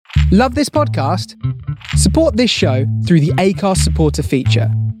Love this podcast? Support this show through the Acast supporter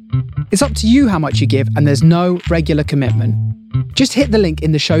feature. It's up to you how much you give, and there's no regular commitment. Just hit the link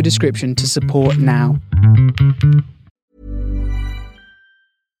in the show description to support now.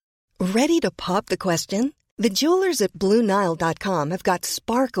 Ready to pop the question? The jewelers at BlueNile.com have got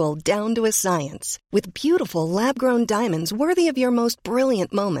sparkle down to a science with beautiful lab-grown diamonds worthy of your most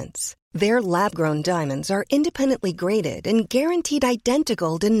brilliant moments. Their lab-grown diamonds are independently graded and guaranteed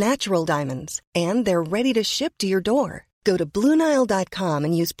identical to natural diamonds, and they're ready to ship to your door. Go to BlueNile.com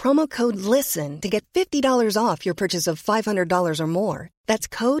and use promo code LISTEN to get $50 off your purchase of $500 or more. That's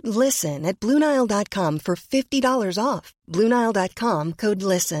code LISTEN at BlueNile.com for $50 off. BlueNile.com, code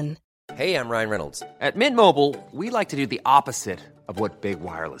LISTEN. Hey, I'm Ryan Reynolds. At Mint Mobile, we like to do the opposite of what Big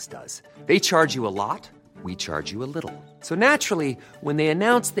Wireless does. They charge you a lot, we charge you a little. So naturally, when they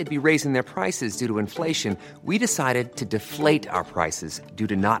announced they'd be raising their prices due to inflation, we decided to deflate our prices due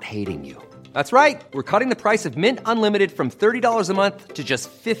to not hating you. That's right. We're cutting the price of Mint Unlimited from $30 a month to just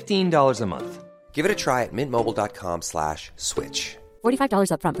 $15 a month. Give it a try at mintmobile.com/switch.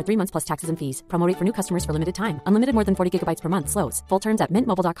 $45 up front for 3 months plus taxes and fees. Promo rate for new customers for limited time. Unlimited more than 40 gigabytes per month. Slows full terms at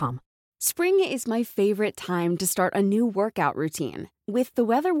mintmobile.com. Spring is my favorite time to start a new workout routine. With the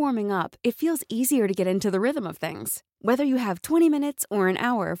weather warming up, it feels easier to get into the rhythm of things. Whether you have 20 minutes or an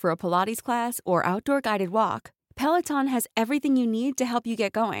hour for a Pilates class or outdoor guided walk, Peloton has everything you need to help you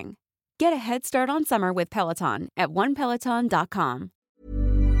get going. Get a head start on summer with Peloton at onepeloton.com.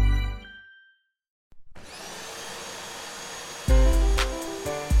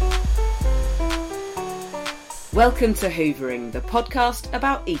 Welcome to Hoovering, the podcast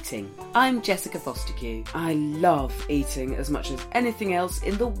about eating. I'm Jessica Fostekew. I love eating as much as anything else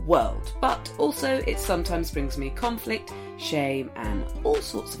in the world, but also it sometimes brings me conflict, shame, and all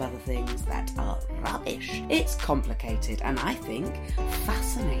sorts of other things that are rubbish. It's complicated and I think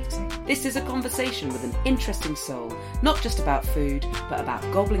fascinating. This is a conversation with an interesting soul, not just about food, but about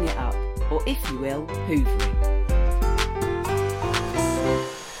gobbling it up, or if you will, hoovering.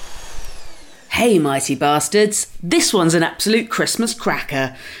 Hey mighty bastards, this one's an absolute Christmas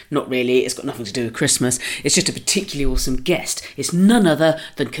cracker. Not really, it's got nothing to do with Christmas, it's just a particularly awesome guest. It's none other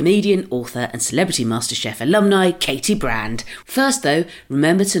than comedian, author and Celebrity MasterChef alumni Katie Brand. First though,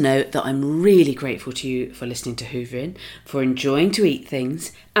 remember to note that I'm really grateful to you for listening to Hoovering, for enjoying to eat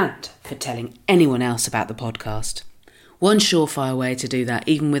things and for telling anyone else about the podcast. One surefire way to do that,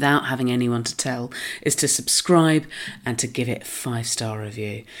 even without having anyone to tell, is to subscribe and to give it a 5-star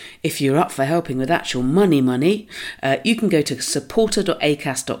review. If you're up for helping with actual money, you can go to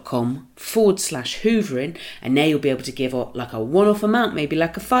supporter.acast.com/hoovering, and there you'll be able to give like a one-off amount, maybe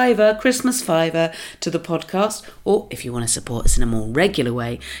like a £5, Christmas £5 to the podcast. Or if you want to support us in a more regular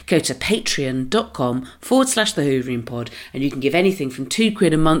way, go to patreon.com/the Hoovering Pod, and you can give anything from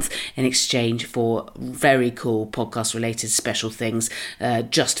 £2 a month in exchange for very cool podcast-related special things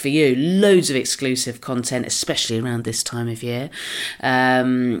just for you. Loads of exclusive content, especially around this time of year.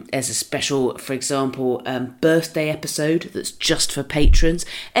 There's a special, for example, birthday episode that's just for patrons.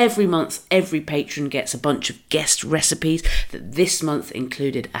 Every month, every patron gets a bunch of guest recipes. That this month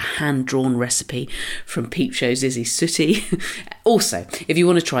included a hand-drawn recipe from Peep Show's Izzy Sooty. Also, if you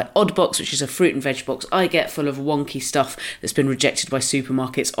want to try Oddbox, which is a fruit and veg box I get full of wonky stuff that's been rejected by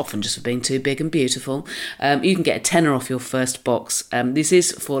supermarkets, often just for being too big and beautiful, you can get a tenner off your first box. This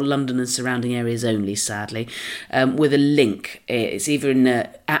is for London and surrounding areas only, sadly, with a link. It's either in the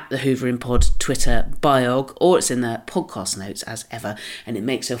at the Hoovering Pod Twitter biog, or it's in the podcast notes as ever, and it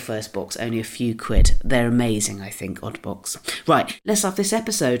makes your first box only a few quid. They're amazing, I think, Oddbox. Right, let's have this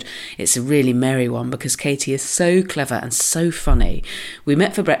episode. It's a really merry one because Katie is so clever and so funny. We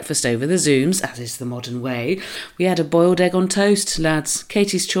met for breakfast over the Zooms, as is the modern way. We had a boiled egg on toast, lads.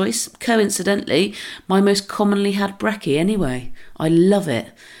 Katie's choice, coincidentally, my most commonly had brekkie anyway. I love it.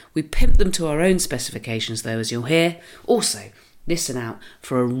 We pimped them to our own specifications though, as you'll hear. Also, listen out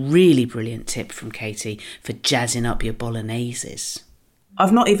for a really brilliant tip from Katie for jazzing up your bologneses.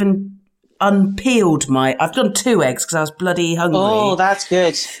 I've not even unpeeled I've done 2 eggs because I was bloody hungry. Oh, that's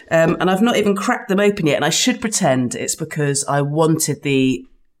good. And I've not even cracked them open yet. And I should pretend it's because I wanted the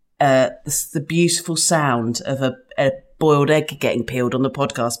beautiful sound of a boiled egg getting peeled on the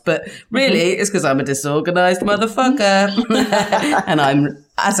podcast. But really, it's because I'm a disorganised motherfucker. And I'm,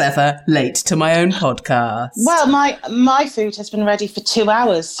 as ever, late to my own podcast. Well, my food has been ready for 2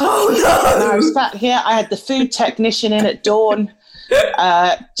 hours. Oh, no! I was sat here. I had the food technician in at dawn.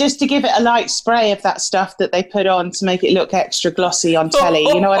 Just to give it a light spray of that stuff that they put on to make it look extra glossy on telly.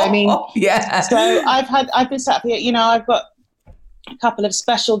 You know what I mean? Yeah. So I've been sat here, I've got a couple of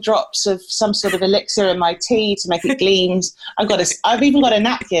special drops of some sort of elixir in my tea to make it gleam. I've even got a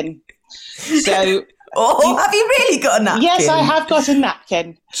napkin. So. Oh, have you really got a napkin? Yes, I have got a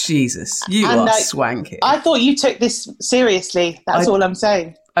napkin. Jesus, you are swanky. I thought you took this seriously. That's all I'm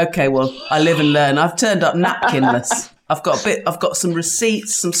saying. Okay, well, I live and learn. I've turned up napkinless. I've got some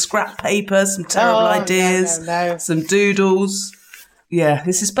receipts, some scrap paper, some terrible ideas, some doodles. Yeah,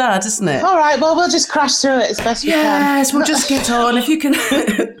 this is bad, isn't it? All right, well, we'll just crash through it as best we can. Yes, we'll just get on. If you can.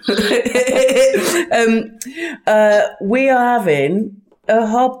 We are having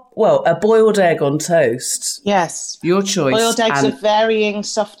a boiled egg on toast. Yes. Your choice. Boiled eggs of varying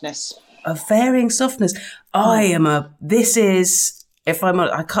softness. Of varying softness. I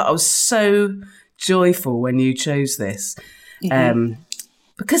was so joyful when you chose this.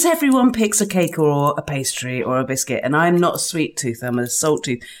 Because everyone picks a cake or a pastry or a biscuit, and I'm not a sweet tooth, I'm a salt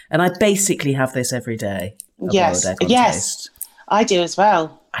tooth. And I basically have this every day. Yes. Boiled egg on toast. I do as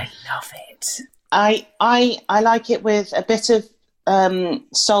well. I love it. I like it with a bit of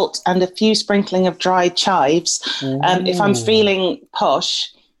salt and a few sprinkling of dried chives. If I'm feeling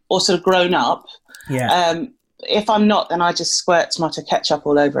posh or sort of grown up. Yeah. If I'm not, then I just squirt tomato ketchup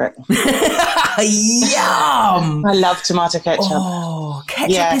all over it. Yum! I love tomato ketchup. Oh,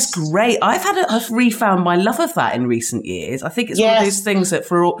 ketchup is great. I've refound my love of that in recent years. I think it's one of those things that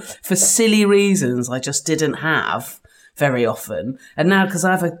for silly reasons I just didn't have very often. And now because I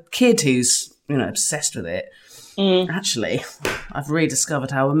have a kid who's, obsessed with it, actually, I've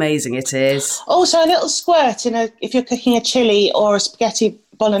rediscovered how amazing it is. Also, a little squirt if you're cooking a chili or a spaghetti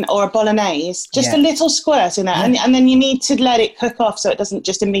or a bolognese, just a little squirt in it, and then you need to let it cook off so it doesn't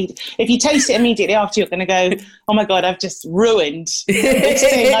just immediately. If you taste it immediately after, you're going to go, "Oh my god, I've just ruined this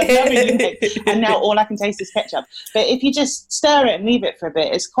thing I've never used, and now all I can taste is ketchup." But if you just stir it and leave it for a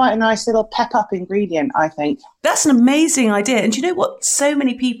bit, it's quite a nice little pep up ingredient, I think. That's an amazing idea. And do you know what? So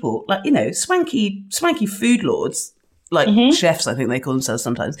many people, swanky food lords, chefs, I think they call themselves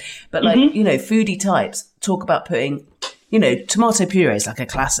sometimes, but foodie types talk about putting, tomato puree is like a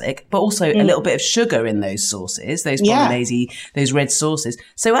classic, but also a little bit of sugar in those sauces, those bolognese, those red sauces.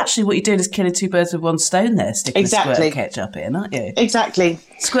 So actually what you're doing is killing two birds with one stone there, sticking a squirt of ketchup in, aren't you? Exactly.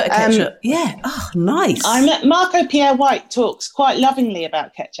 Squirt of ketchup. Oh, nice. Marco Pierre White talks quite lovingly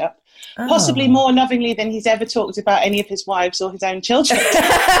about ketchup. Possibly more lovingly than he's ever talked about any of his wives or his own children.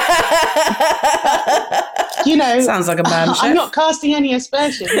 Sounds like a man chef. I'm not casting any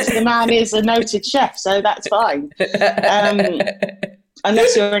aspersions. The man is a noted chef, so that's fine.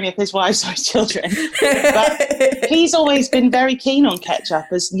 Unless you're any of his wives or his children. But he's always been very keen on ketchup,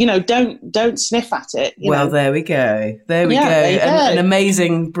 as don't sniff at it. Well, there we go. There we go. An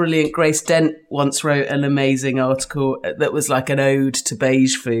amazing, brilliant Grace Dent once wrote an amazing article that was like an ode to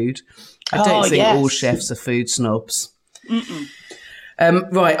beige food. I don't think all chefs are food snobs.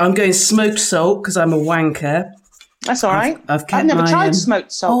 Right, I'm going smoked salt because I'm a wanker. That's all right. I've never tried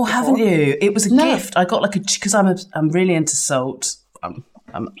smoked salt. Oh, before. Haven't you? It was a gift. I got because I'm really into salt.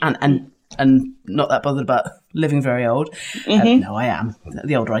 And not that bothered about living very old. No, I am.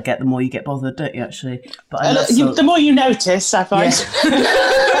 The older I get, the more you get bothered, don't you? Actually, but I love salt. The more you notice, I find.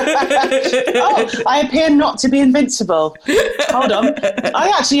 I appear not to be invincible. Hold on.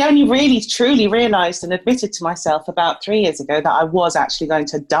 I actually only really truly realised and admitted to myself about 3 years ago that I was actually going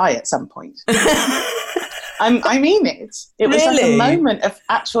to die at some point. I mean it. It was like a moment of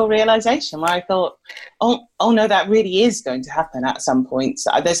actual realisation where I thought, oh no, that really is going to happen at some point.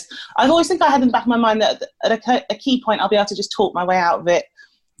 So I've always think I had in the back of my mind that at a key point I'll be able to just talk my way out of it,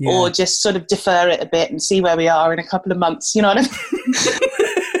 or just sort of defer it a bit and see where we are in a couple of months. You know what I mean?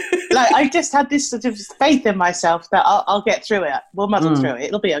 I just had this sort of faith in myself that I'll get through it. We'll muddle through it.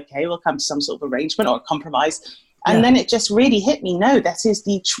 It'll be okay. We'll come to some sort of arrangement or a compromise. And then it just really hit me. No, that is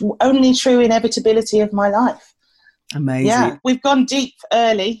the only true inevitability of my life. Amazing. Yeah, we've gone deep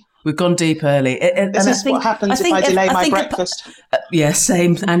early. This is what happens if I delay my breakfast.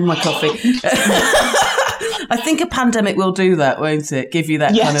 Same. And my coffee. I think a pandemic will do that, won't it? Give you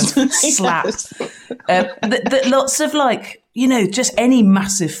that kind of slap. Lots of just any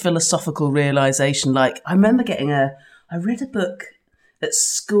massive philosophical realisation. I remember I read a book at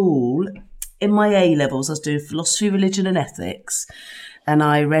school. In my A-levels, I was doing philosophy, religion and ethics. And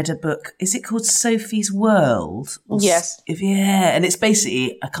I read a book, is it called Sophie's World? Yes. And it's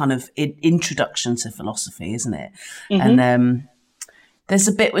basically a kind of introduction to philosophy, isn't it? And there's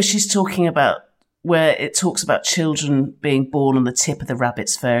a bit where she's talking about where it talks about children being born on the tip of the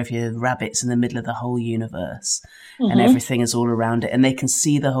rabbit's fur. If you're rabbits in the middle of the whole universe, and everything is all around it, and they can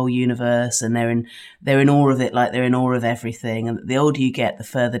see the whole universe, and they're in awe of it, like they're in awe of everything. And the older you get, the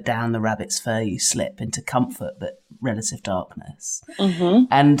further down the rabbit's fur you slip into comfort but relative darkness.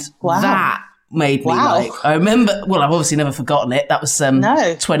 And that made me like, I remember, well, I've obviously never forgotten it. That was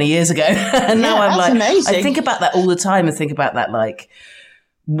 20 years ago. And now I'm like, amazing. I think about that all the time and think about that like,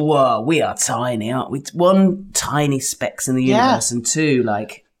 whoa, we are tiny, aren't we? One, tiny specks in the universe, and two,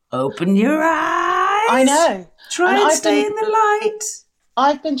 like, open your eyes. I know. Try and stay in the light.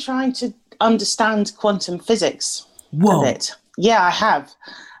 I've been trying to understand quantum physics a bit. Yeah, I have.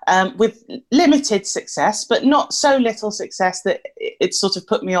 With limited success, but not so little success that it sort of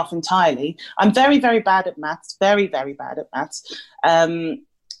put me off entirely. I'm very, very bad at maths, very, very bad at maths. But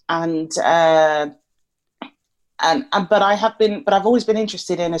I've always been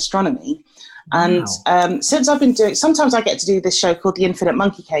interested in astronomy. And since I've been doing, sometimes I get to do this show called The Infinite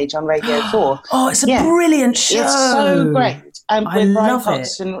Monkey Cage on Radio 4. Oh, it's a brilliant show. It's so great. With Brian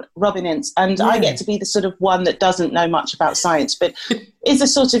Cox and Robin Ince. And I get to be the sort of one that doesn't know much about science, but is a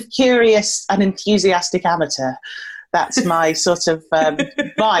sort of curious and enthusiastic amateur. That's my sort of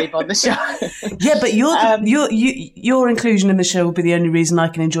vibe on the show. Yeah, but your inclusion in the show will be the only reason I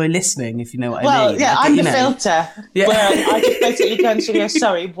can enjoy listening, if you know what I mean. Well, yeah, I'm the filter. Yeah. Where I just basically go and go,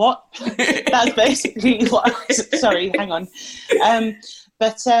 sorry, what? That's basically what I was, sorry, hang on.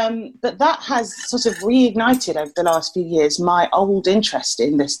 But that has sort of reignited over the last few years my old interest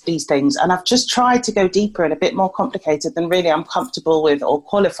in these things. And I've just tried to go deeper and a bit more complicated than really I'm comfortable with or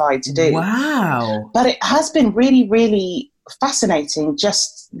qualified to do. Wow. But it has been really, really fascinating,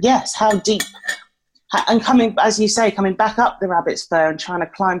 how deep. And coming, as you say, coming back up the rabbit's fur and trying to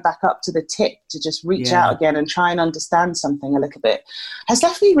climb back up to the tip to just reach out again and try and understand something a little bit has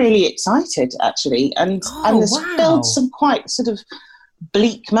left me really excited, actually. And there's filled some quite sort of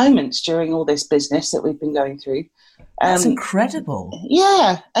bleak moments during all this business that we've been going through. That's incredible.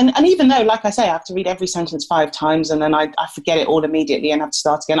 Yeah. And even though, like I say, I have to read every sentence 5 times and then I forget it all immediately and have to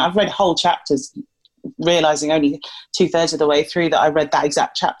start again. I've read whole chapters, realising only 2/3 of the way through that I read that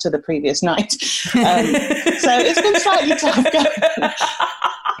exact chapter the previous night. So it's been slightly tough going.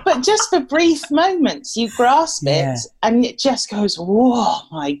 But just for brief moments, you grasp it and it just goes, whoa,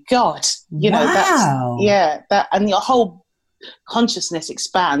 my God. You know, and your whole consciousness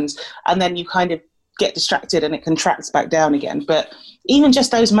expands and then you kind of get distracted and it contracts back down again. But even just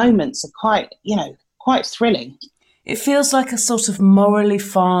those moments are quite thrilling. It feels like a sort of morally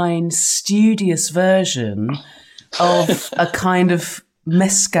fine, studious version of a kind of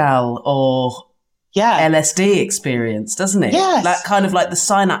mezcal or LSD experience, doesn't it? Yes. Like kind of like the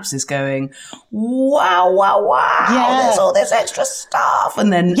synapses going, wow, wow, wow, there's all this extra stuff.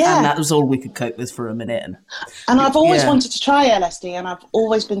 And then and that was all we could cope with for a minute. And I've always wanted to try LSD and I've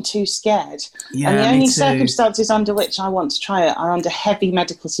always been too scared. Yeah, and the only circumstances under which I want to try it are under heavy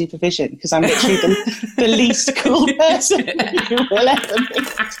medical supervision because I'm literally the least cool person you will ever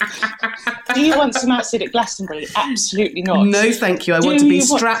meet. Do you want some acid at Glastonbury? Absolutely not. No, thank you. I want to be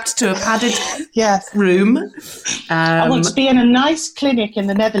strapped to a padded room. I want to be in a nice clinic in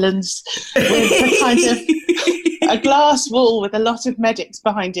the Netherlands with a kind of a glass wall with a lot of medics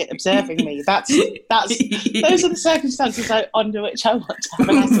behind it observing me. Those are the circumstances under which I want to have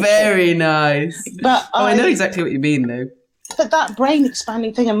an acid. Very nice. But I know exactly what you mean, though. But that brain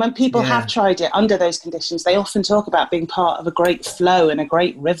expanding thing, and when people have tried it under those conditions, they often talk about being part of a great flow and a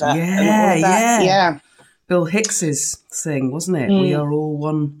great river. And all of that. Yeah. Bill Hicks's thing, wasn't it? We are all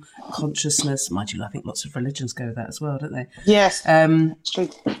one consciousness. Mind you, I think lots of religions go with that as well, don't they? Yes. It's true.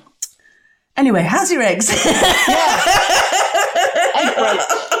 Anyway, how's your eggs?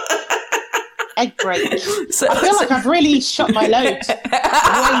 Egg break. So, I feel like I've really shot my load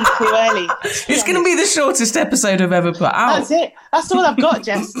way too early. It's going to be the shortest episode I've ever put out. That's it. That's all I've got,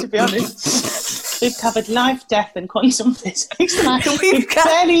 Jess, to be honest. We've covered life, death and quantum physics. We've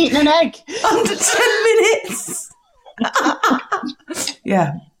barely eaten an egg. Under 10 minutes.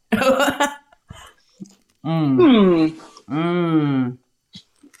 Yeah.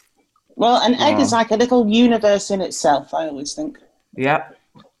 Well, an egg is like a little universe in itself, I always think. Yep.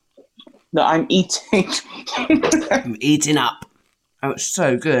 That I'm eating. I'm eating up. Oh, it's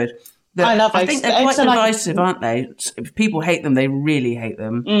so good. I love eggs. I think they're quite divisive, aren't they? If people hate them, they really hate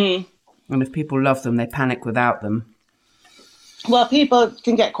them. And if people love them, they panic without them. Well, people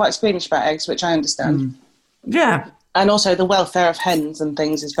can get quite squeamish about eggs, which I understand. Yeah. And also the welfare of hens and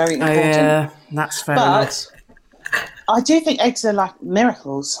things is very important. Yeah, that's fair enough. I do think eggs are like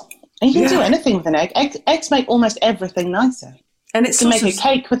miracles. And you can do anything with an egg. Eggs make almost everything nicer. And it's you can make a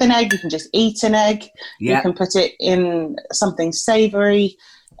cake with an egg. You can just eat an egg. Yeah. You can put it in something savoury.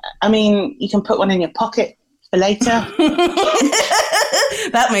 I mean, you can put one in your pocket for later.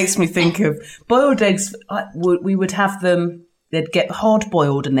 That makes me think of boiled eggs. We would have them, they'd get hard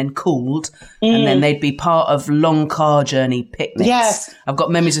boiled and then cooled, and then they'd be part of long car journey picnics. Yes. I've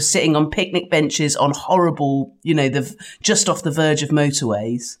got memories of sitting on picnic benches on horrible, just off the verge of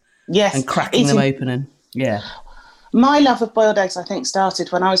motorways. Yes. And cracking them open. And yeah. My love of boiled eggs, I think,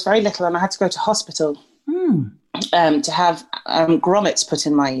 started when I was very little and I had to go to hospital to have grommets put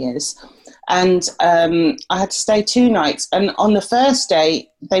in my ears. And I had to stay 2 nights. And on the first day,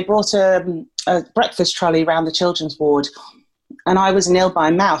 they brought a breakfast trolley around the children's ward. And I was ill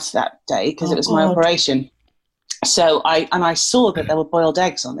by mouth that day because it was my operation. So I saw that there were boiled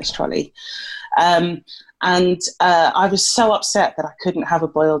eggs on this trolley. And I was so upset that I couldn't have a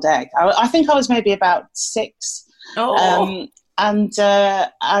boiled egg. I think I was maybe about 6.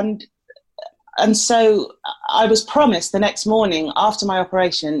 And so I was promised the next morning after my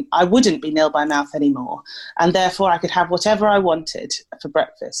operation I wouldn't be nil by mouth anymore, and therefore I could have whatever I wanted for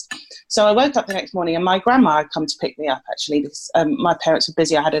breakfast. So I woke up the next morning and my grandma had come to pick me up, actually, because my parents were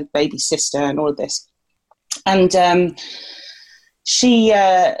busy. I had a baby sister and all of this. And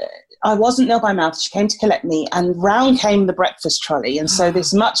I wasn't nil by mouth. She came to collect me, and round came the breakfast trolley. And so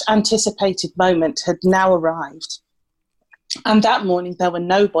this much anticipated moment had now arrived. And that morning, there were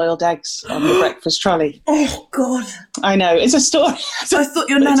no boiled eggs on the breakfast trolley. Oh, God. I know. It's a story. I thought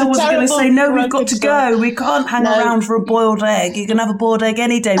your nana was going to say, no, we've got to go. We can't hang around for a boiled egg. You can have a boiled egg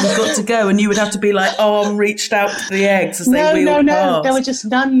any day. We've got to go. And you would have to be like, I'm reached out to the eggs as they wheeled past. There were just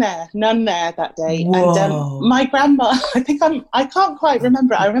none there that day. Whoa. And my grandma, I can't quite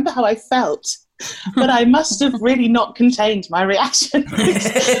remember. I remember how I felt, but I must have really not contained my reaction.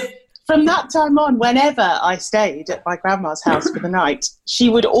 From that time on, whenever I stayed at my grandma's house for the night, she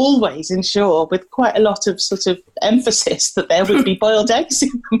would always ensure, with quite a lot of sort of emphasis, that there would be boiled eggs in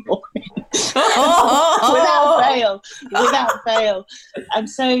the morning. Without fail. And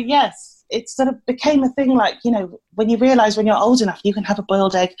so, yes, it sort of became a thing like, when you realise when you're old enough, you can have a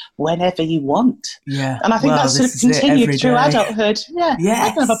boiled egg whenever you want. Yeah. And I think that sort of continued through adulthood. Yeah.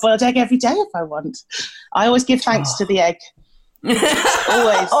 Yes. I can have a boiled egg every day if I want. I always give thanks to the egg.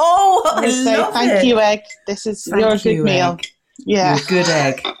 Always. Thank you, egg. You're a good meal. Yeah, you're a good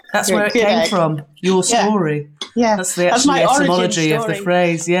egg. That's where it came from. Your story. Yeah, that's the actual etymology of the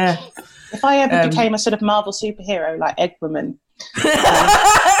phrase. Yeah. If I ever became a sort of Marvel superhero like Egg Woman,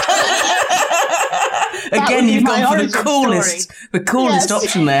 again, you've gone for the coolest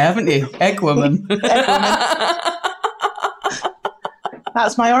option there, haven't you? Egg Woman.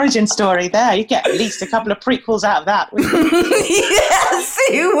 That's my origin story there. You get at least a couple of prequels out of that. Yes,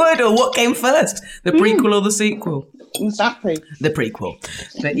 you would. Or what came first, the prequel or the sequel? Exactly. The prequel.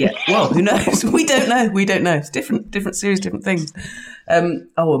 But yeah, well, who knows? We don't know. It's different series, different things.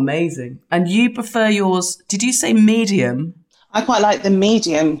 Amazing. And you prefer yours, did you say medium? I quite like the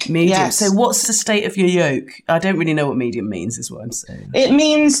medium. Medium. Yes. So what's the state of your yolk? I don't really know what medium means, is what I'm saying. It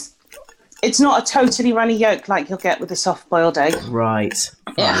means it's not a totally runny yolk like you'll get with a soft-boiled egg. Right.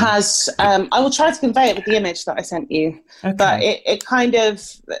 It has... I will try to convey it with the image that I sent you. Okay. But it kind of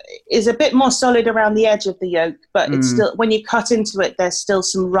is a bit more solid around the edge of the yolk, but it's still... When you cut into it, there's still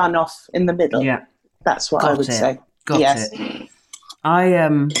some runoff in the middle. Yeah. That's what I would say. Got it.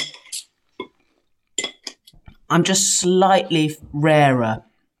 I'm just slightly rarer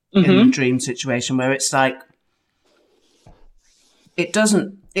in the dream situation where it's like...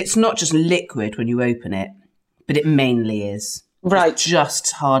 It's not just liquid when you open it, but it mainly is. Right. It's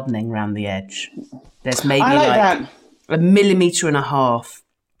just hardening around the edge. There's maybe like 1.5 millimeters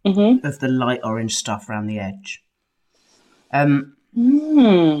of the light orange stuff around the edge. But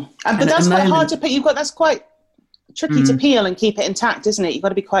that's quite hard to put. That's quite tricky to peel and keep it intact, isn't it? You've got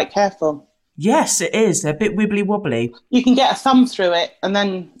to be quite careful. Yes, it is. They're a bit wibbly wobbly. You can get a thumb through it, and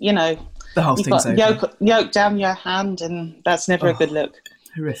then the whole thing's over. Yolk down your hand, and that's never a good look.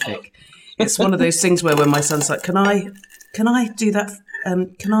 Horrific. It's one of those things where when my son's like, can I do that?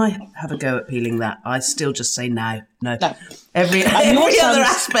 Can I have a go at peeling that? I still just say no. Every other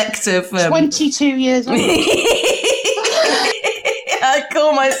aspect of 22 years old. I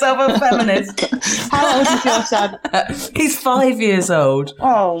call myself a feminist. How old is your son? He's 5 years old.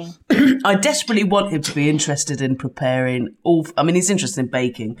 Oh. I desperately want him to be interested in preparing he's interested in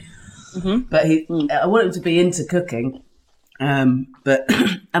baking, but I want him to be into cooking. And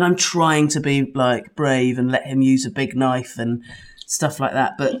I'm trying to be like brave and let him use a big knife and stuff like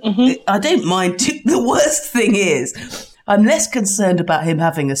that. But I don't mind. The worst thing is, I'm less concerned about him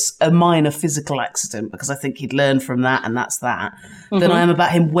having a minor physical accident, because I think he'd learn from that and that's that, than I am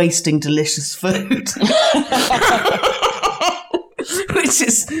about him wasting delicious food. Which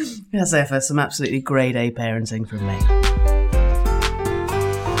is, as ever, some absolutely grade A parenting from me.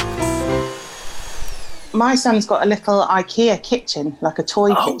 My son's got a little IKEA kitchen, like a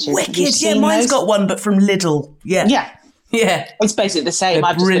toy kitchen. Wicked. Yeah, mine's got one, but from Lidl. Yeah. Yeah. It's basically the same.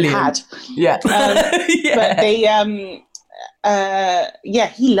 I've brilliant. Just been had. Yeah. But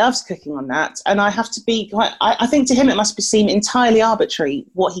he loves cooking on that. And I have to be quite, I think to him it must seem entirely arbitrary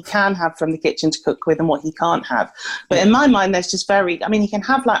what he can have from the kitchen to cook with and what he can't have. But in my mind, there's just he can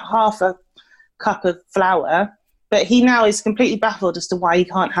have like half a cup of flour, but he now is completely baffled as to why he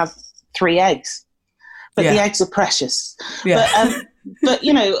can't have 3 eggs. But the eggs are precious. Yeah. But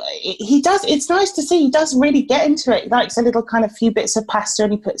he does. It's nice to see. He does really get into it. He likes a little kind of few bits of pasta,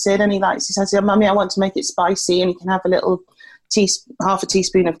 and he puts in, and he says, "Mummy, I want to make it spicy," and he can have a little half a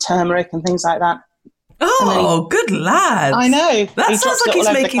teaspoon of turmeric and things like that. Oh, good lad! I know. That sounds like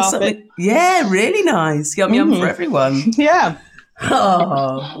he's making something. Yeah, really nice. Yum yum for everyone. Yeah.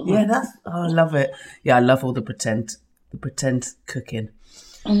 Oh, yeah. I love it. Yeah, I love all the pretend cooking.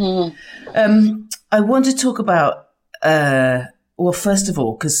 I want to talk about, well, first of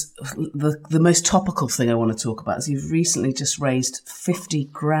all, because the most topical thing I want to talk about is you've recently just raised 50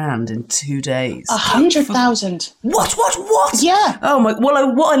 grand in 2 days. 100,000. What? Yeah. Oh my!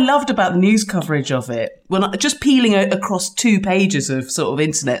 Well, what I loved about the news coverage of it, just peeling across 2 pages of sort of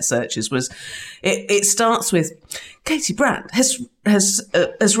internet searches, was it starts with Katie Brandt has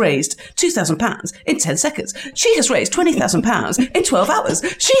raised £2,000 in 10 seconds. She has raised £20,000 in 12 hours.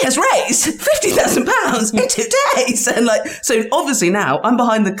 She has raised £50,000 in 2 days. And so obviously now I'm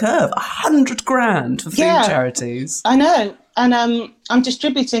behind the curve. 100 grand for food charities. I know. And I'm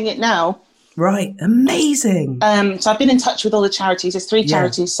distributing it now. Right. Amazing. So I've been in touch with all the charities. There's 3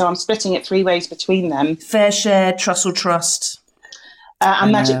 charities, so I'm splitting it 3 ways between them. Fair Share, Trussell Trust.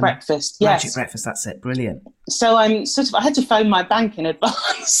 And Magic Breakfast, yes. Magic Breakfast, that's it. Brilliant. So I had to phone my bank in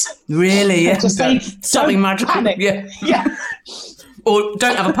advance. Really? Yeah. Just say, something magical. Panic. Yeah. Or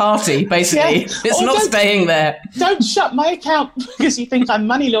don't have a party, basically. Yeah. It's not staying there. Don't shut my account because you think I'm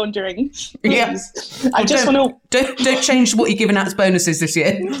money laundering. Please. Yeah. I just want to... Don't change what you're giving out as bonuses this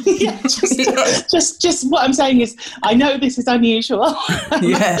year. Yeah, just what I'm saying is, I know this is unusual.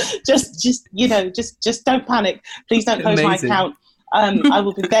 Yeah. just don't panic. Please don't close my account. I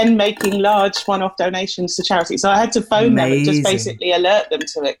will be then making large one-off donations to charity. So I had to phone them and just basically alert them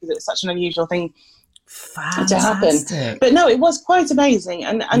to it because it was such an unusual thing to happen. But no, it was quite amazing.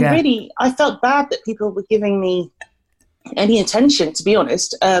 And really, I felt bad that people were giving me any attention, to be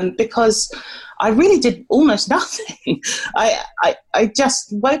honest, because I really did almost nothing. I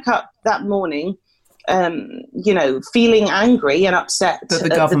just woke up that morning, feeling angry and upset that the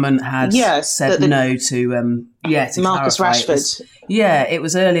government had said no to Marcus Rashford. It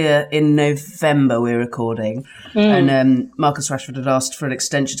was earlier in November we were recording, and Marcus Rashford had asked for an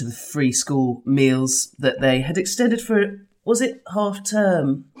extension to the free school meals that they had extended for. Was it half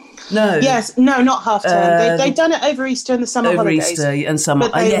term? No. Yes, no, not half term. They'd done it over Easter and the summer holidays. Over Easter and summer.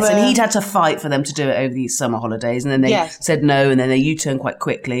 And he'd had to fight for them to do it over the summer holidays, and then they said no, and then they U-turned quite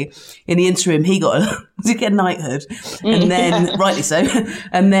quickly. In the interim, he got a knighthood, and then rightly so,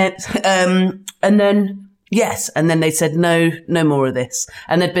 and then they said no more of this.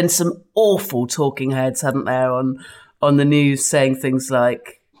 And there'd been some awful talking heads, hadn't there, on the news saying things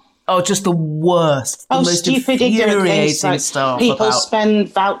like, just the worst, the most stupid, infuriating stuff. People spend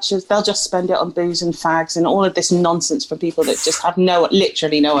vouchers, they'll just spend it on booze and fags and all of this nonsense from people that just have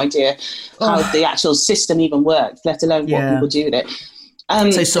literally no idea how the actual system even works, let alone what people do with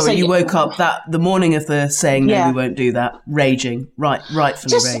it. You woke up the morning of the saying no, we won't do that, raging, rightfully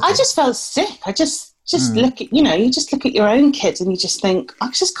raging. I just felt sick. I just look at, you just look at your own kids and you just think,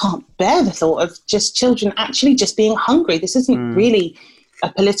 I just can't bear the thought of just children actually just being hungry. This isn't really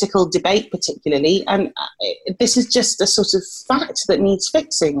a political debate particularly, and this is just a sort of fact that needs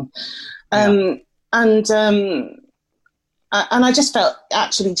fixing. And I just felt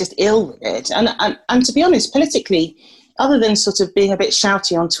actually just ill with it. And to be honest, politically, other than sort of being a bit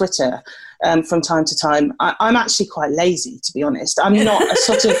shouty on Twitter from time to time, I'm actually quite lazy, to be honest. I'm not a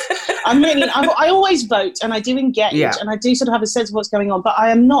sort of, I always vote and I do engage and I do sort of have a sense of what's going on, but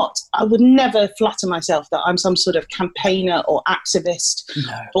I would never flatter myself that I'm some sort of campaigner or activist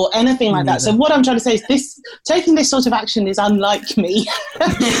or anything like that. So what I'm trying to say is taking this sort of action is unlike me.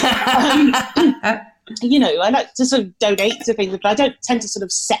 I like to sort of donate to things, but I don't tend to sort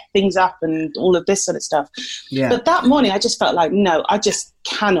of set things up and all of this sort of stuff. Yeah. But that morning I just felt like, no, I just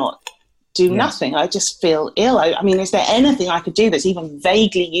cannot do nothing. I just feel ill. I mean, is there anything I could do that's even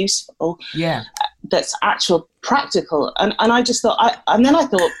vaguely useful? Yeah. That's actual practical? And I just thought, and then I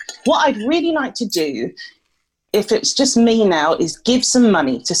thought, what I'd really like to do, if it's just me now, is give some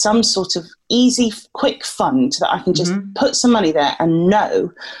money to some sort of easy, quick fund that I can just put some money there and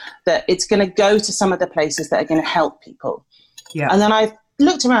know that it's going to go to some of the places that are going to help people. Yeah. And then I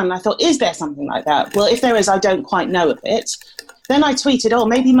looked around and I thought, is there something like that? Well, if there is, I don't quite know of it. Then I tweeted,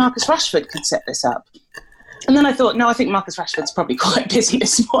 maybe Marcus Rashford could set this up. And then I thought, no, I think Marcus Rashford's probably quite busy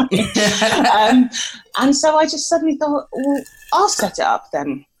this morning. And so I just suddenly thought, well, I'll set it up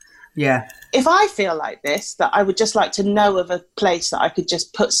then. Yeah. If I feel like this, that I would just like to know of a place that I could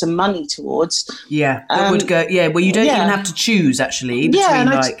just put some money towards. Yeah, that would go. Yeah, well, you don't even have to choose actually between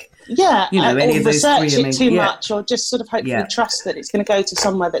any of those three. Research it too much, or just sort of hopefully trust that it's going to go to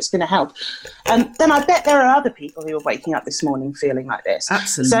somewhere that's going to help. Then I bet there are other people who are waking up this morning feeling like this.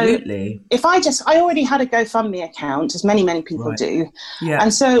 Absolutely. So if I already had a GoFundMe account, as many people do, yeah,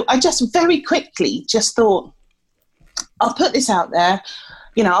 and so I just very quickly just thought, I'll put this out there.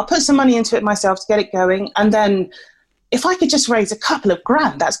 I'll put some money into it myself to get it going. And then if I could just raise a couple of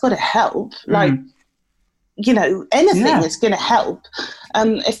grand, that's got to help. Anything is going to help.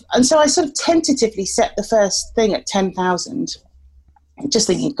 And so I sort of tentatively set the first thing at 10,000, just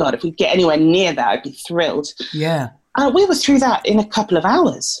thinking, God, if we get anywhere near that, I'd be thrilled. Yeah. We were through that in a couple of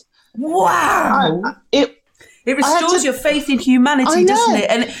hours. Wow. It restores your faith in humanity, doesn't it?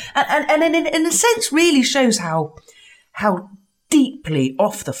 And in a sense really shows how deeply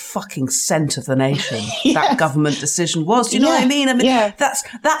off the fucking scent of the nation that government decision was. Do you know what I mean?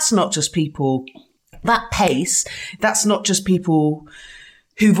 That's not just people, that pace, that's not just people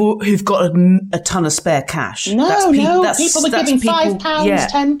who've got a ton of spare cash. People were giving £5,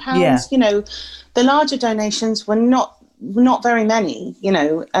 £10. The larger donations were not very many,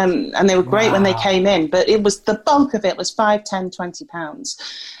 and they were great when they came in, but it was the bulk of it was £5, £10,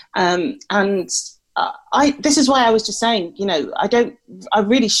 £20. This is why I was just saying, I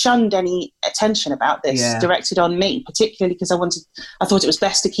really shunned any attention about this directed on me, particularly because I thought it was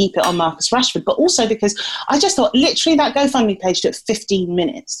best to keep it on Marcus Rashford, but also because I just thought literally that GoFundMe page took 15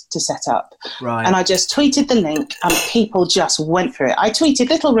 minutes to set up. Right. And I just tweeted the link and people just went through it. I tweeted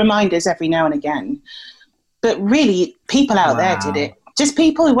little reminders every now and again, but really people out there did it. Just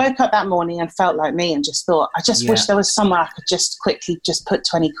people who woke up that morning and felt like me and just thought, I just wish there was somewhere I could just quickly just put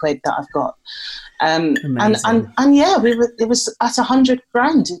 20 quid that I've got. It was at 100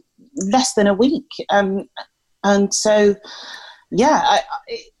 grand, less than a week. And so,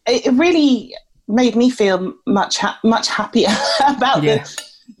 it really made me feel much happier about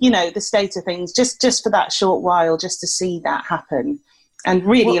the state of things, just for that short while, just to see that happen. And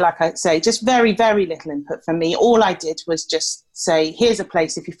really, like I say, just very, very little input from me. All I did was just say, here's a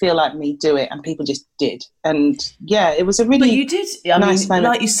place, if you feel like me, do it. And people just did. And it was a really But you did, nice moment.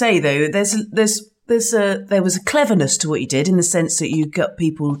 Like you say, though, there was a cleverness to what you did in the sense that you got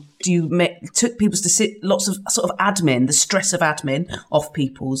people, took people's lots of sort of admin, the stress of admin off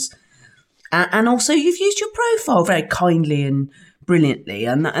people's. And also you've used your profile very kindly and brilliantly.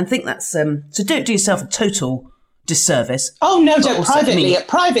 And I think that's, so don't do yourself a total disservice. Oh no, don't. Privately,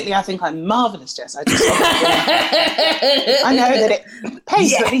 I think I'm marvellous, Jess. I know that it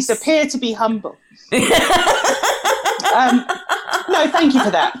pays to at least appear to be humble. No, thank you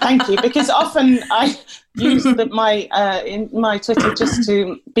for that. Thank you, because often I use in my Twitter just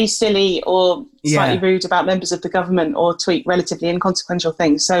to be silly or slightly rude about members of the government or tweet relatively inconsequential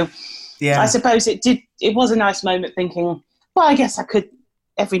things. So I suppose it was a nice moment thinking, well, I guess I could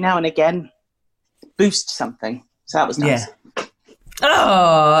every now and again boost something. So that was nice. Yeah.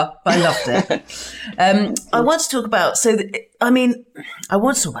 Oh, I loved it. I want to talk about,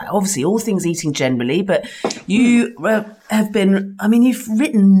 obviously all things eating generally, but you you've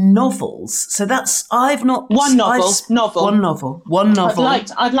written novels. So that's, One novel. I'd like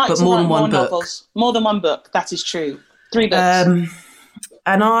to write more novels. More than one book, that is true. 3 books.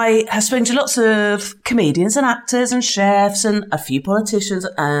 And I have spoken to lots of comedians and actors and chefs and a few politicians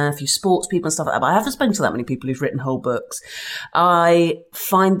and a few sports people and stuff like that, but I haven't spoken to that many people who've written whole books. I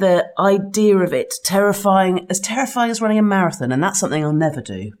find the idea of it terrifying as running a marathon, and that's something I'll never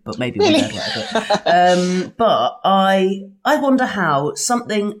do, but maybe one day I'll do it. But I wonder how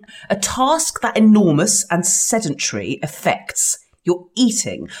a task that enormous and sedentary affects your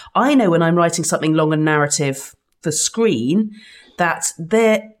eating. I know when I'm writing something long and narrative for screen, that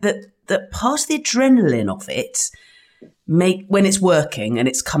part of the adrenaline of it, when it's working and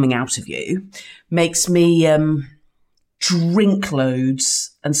it's coming out of you, makes me drink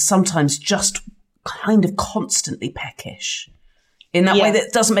loads and sometimes just kind of constantly peckish. in that way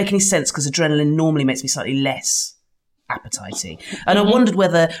that doesn't make any sense because adrenaline normally makes me slightly less appetitey. And I wondered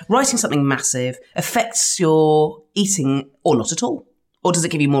whether writing something massive affects your eating or not at all. Or does it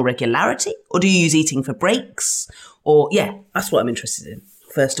give you more regularity? Or do you use eating for breaks? Or, that's what I'm interested in,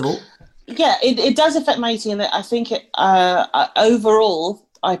 first of all. Yeah, it does affect my eating. And I think overall,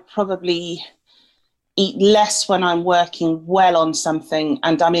 I probably eat less when I'm working well on something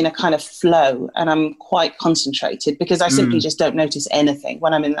and I'm in a kind of flow and I'm quite concentrated, because I simply just don't notice anything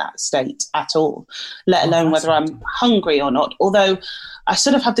when I'm in that state at all, let alone whether I'm hungry or not. Although I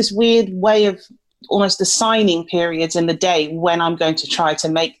sort of have this weird way of almost assigning periods in the day when I'm going to try to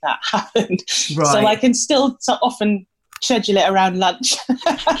make that happen. Right. So I can still so often schedule it around lunch.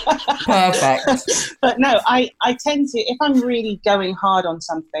 Perfect. But no, I tend to, if I'm really going hard on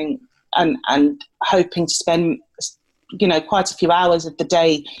something and hoping to spend, quite a few hours of the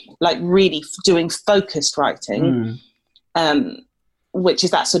day, like really doing focused writing, which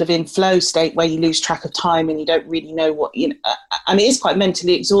is that sort of in flow state where you lose track of time and you don't really know what, and it is quite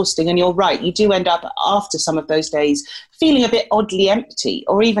mentally exhausting. And you're right, you do end up after some of those days feeling a bit oddly empty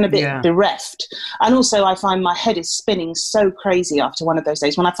or even a bit bereft. And also I find my head is spinning so crazy after one of those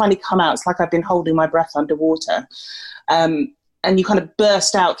days. When I finally come out, it's like I've been holding my breath underwater. And you kind of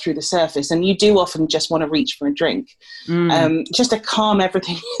burst out through the surface, and you do often just want to reach for a drink, just to calm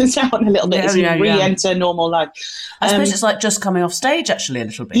everything down a little bit as you re-enter normal life. I suppose it's like just coming off stage, actually, a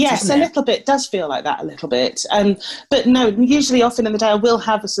little bit. Yes, a little bit. Does feel like that a little bit. But no, usually often in the day I will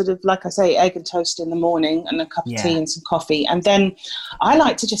have a sort of, like I say, egg and toast in the morning and a cup of tea and some coffee. And then I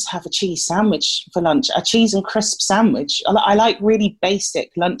like to just have a cheese sandwich for lunch, a cheese and crisp sandwich. I like really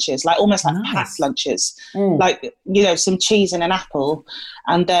basic lunches, like almost like packed lunches, like, some cheese and an apple,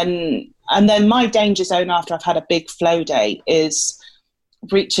 and then my danger zone after I've had a big flow day is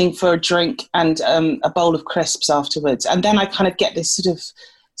reaching for a drink and a bowl of crisps afterwards, and then I kind of get this sort of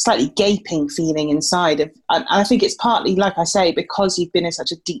slightly gaping feeling inside of, and I think it's partly, like I say, because you've been in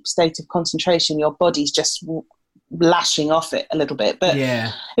such a deep state of concentration, your body's just lashing off it a little bit. But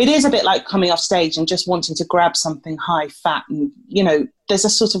it is a bit like coming off stage and just wanting to grab something high fat, and there's a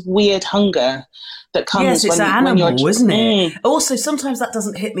sort of weird hunger that comes. Yes, it's when you're, isn't it? Also, sometimes that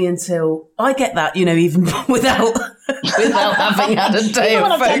doesn't hit me until I get that, even without having had a day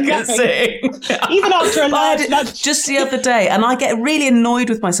of focusing. Even after a large lunch. Just the other day, and I get really annoyed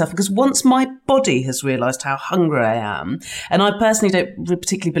with myself because once my body has realised how hungry I am, and I personally don't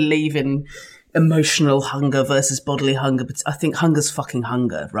particularly believe in emotional hunger versus bodily hunger, but I think hunger's fucking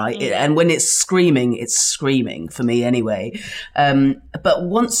hunger, right? And when it's screaming for me anyway. But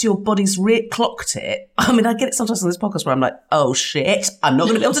once your body's clocked it, I mean, I get it sometimes on this podcast where I'm like, oh shit, I'm not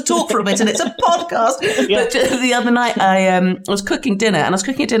going to be able to talk for a bit, and it's a podcast. But the other night I was cooking dinner, and I was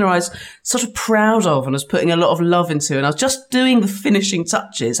cooking a dinner I was sort of proud of and I was putting a lot of love into, and I was just doing the finishing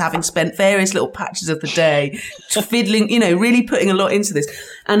touches, having spent various little patches of the day fiddling, really putting a lot into this.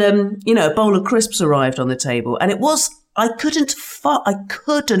 And, a bowl of crisps arrived on the table, and it was, I couldn't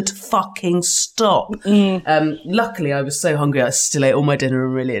fucking stop. Luckily, I was so hungry I still ate all my dinner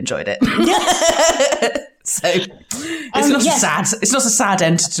and really enjoyed it. So it's not a sad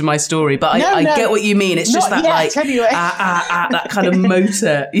end to my story, but I get what you mean. It's just that anyway. That kind of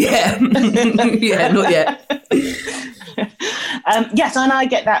motor. Yeah, not yet. Yes, and I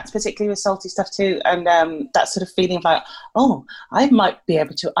get that, particularly with salty stuff too, and that sort of feeling of like, oh, I might be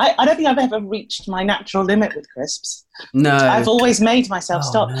able to. I don't think I've ever reached my natural limit with crisps. No, I've always made myself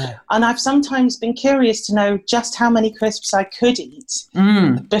stop, and I've sometimes been curious to know just how many crisps I could eat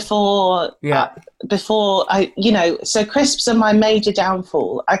before I, so crisps are my major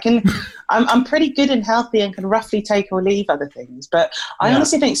downfall. I'm pretty good and healthy and can roughly take or leave other things, but I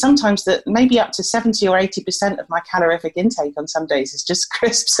honestly think sometimes that maybe up to 70 or 80% of my calorific intake on some days is just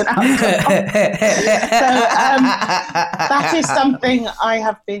crisps and alcohol. That is something I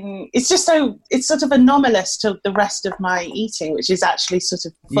have been, it's sort of anomalous to the rest of my eating, which is actually sort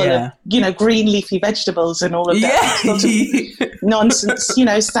of full of, green leafy vegetables and all of that sort of nonsense,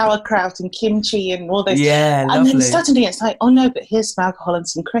 sauerkraut and kimchi and all those. Yeah, and then suddenly it's like, oh no, but here's some alcohol and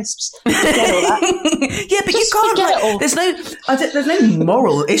some crisps. Forget all that. Yeah, but just you can't. There's no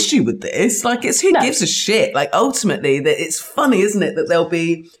moral issue with this. Like, it's who gives a shit. Like, ultimately, that it's funny, isn't it, that there'll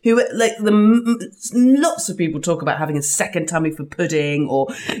be lots of people talk about having a second tummy for pudding or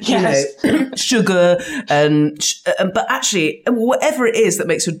sugar but actually, whatever it is that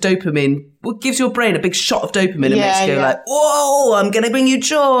makes your dopamine, gives your brain a big shot of dopamine and makes you go like, whoa, I'm going to bring you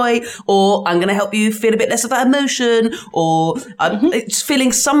joy, or I'm going to help you feel a bit less of that emotion, or it's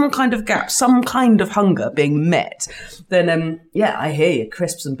feeling some kind of gap, some kind of hunger being met, then I hear you,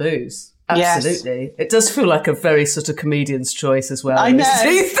 crisps and booze. Absolutely. Yes. It does feel like a very sort of comedian's choice as well. I know. Those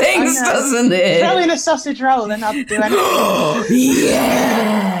two things, doesn't it? Throw in a sausage roll and I'll do anything.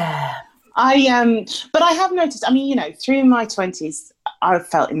 Yeah. But I have noticed, I mean, you know, through my 20s, I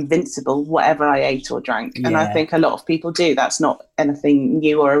felt invincible, whatever I ate or drank. And I think a lot of people do. That's not anything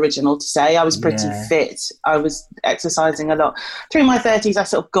new or original to say. I was pretty fit. I was exercising a lot. Through my 30s, I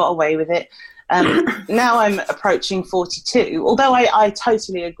sort of got away with it. Now I'm approaching 42, although I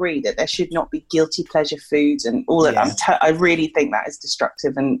totally agree that there should not be guilty pleasure foods and all of that. I really think that is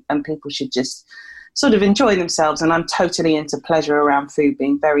destructive and people should just sort of enjoy themselves. And I'm totally into pleasure around food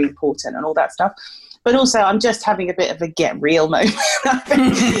being very important and all that stuff. But also I'm just having a bit of a get real moment,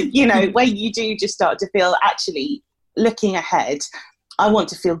 you know, where you do just start to feel actually looking ahead. I want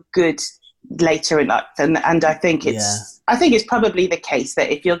to feel good later in life. And I think it's probably the case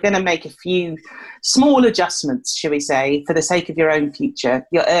that if you're going to make a few small adjustments, shall we say, for the sake of your own future,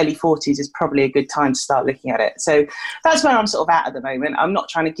 your early 40s is probably a good time to start looking at it. So that's where I'm sort of at the moment. I'm not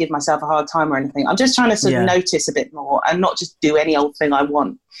trying to give myself a hard time or anything. I'm just trying to sort of notice a bit more and not just do any old thing I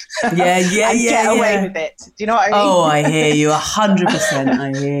want. Get away with it. Do you know what I mean? Oh, I hear you 100%.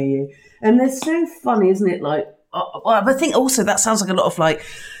 I hear you. And they're so funny, isn't it? Like, I think also that sounds like a lot of like,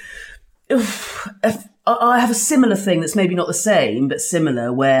 I have a similar thing that's maybe not the same, but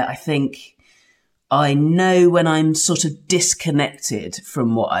similar, where I think I know when I'm sort of disconnected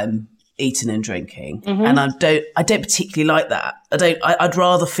from what I'm eating and drinking, and I don't particularly like that. I'd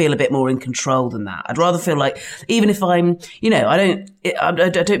rather feel a bit more in control than that. I'd rather feel like, even if I'm, you know, I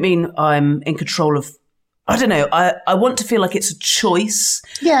don't mean I'm in control of, I don't know. I want to feel like it's a choice.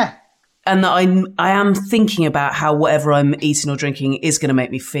 Yeah. And that I am thinking about how whatever I'm eating or drinking is going to make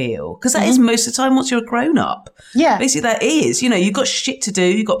me feel. Because that is most of the time once you're a grown up. Yeah. Basically that is, you know, you've got shit to do.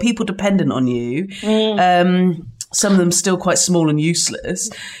 You've got people dependent on you. Some of them still quite small and useless.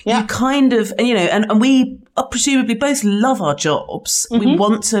 Yeah. You kind of, and, you know, and we presumably both love our jobs. We don't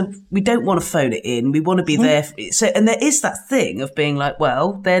want to phone it in. We want to be there. So, and there is that thing of being like,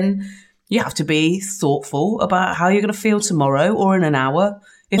 well, then you have to be thoughtful about how you're going to feel tomorrow or in an hour.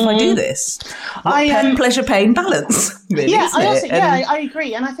 If I do this, pleasure, pain, balance. Really, I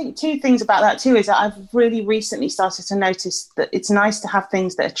agree. And I think two things about that too is that I've really recently started to notice that it's nice to have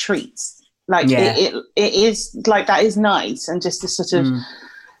things that are treats. Like it is like, that is nice, and just to sort of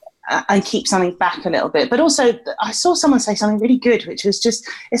and keep something back a little bit. But also I saw someone say something really good, which was just,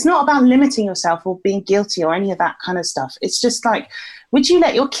 it's not about limiting yourself or being guilty or any of that kind of stuff. It's just like, would you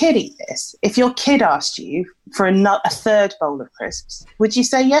let your kid eat this? If your kid asked you for a third bowl of crisps, would you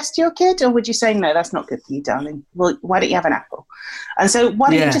say yes to your kid? Or would you say, no, that's not good for you, darling? Well, why don't you have an apple? And so why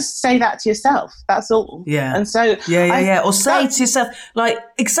don't you just say that to yourself? That's all. Yeah. And so Or say to yourself, like,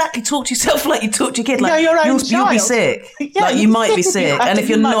 exactly, talk to yourself like you talk to your kid. Like, you'll be sick. Like, you might be sick. And if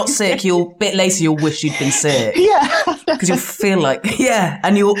you're not sick, a bit later you'll wish you'd been sick. Yeah. Because you'll feel like,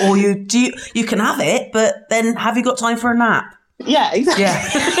 and you can have it, but then have you got time for a nap? Yeah, exactly. Yeah.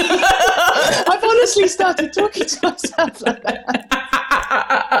 I've honestly started talking to myself like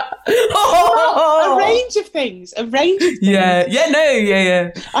that. A range of things. Yeah.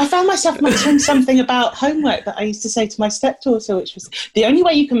 I found myself muttering something about homework that I used to say to my stepdaughter, which was, the only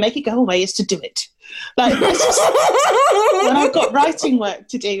way you can make it go away is to do it. Like, when I've got writing work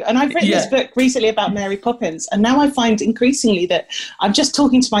to do, and I've written this book recently about Mary Poppins, and now I find increasingly that I'm just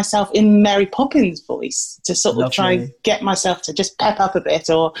talking to myself in Mary Poppins voice to sort of try and get myself to just pep up a bit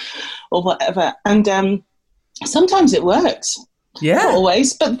or whatever. And sometimes it works. Yeah. Not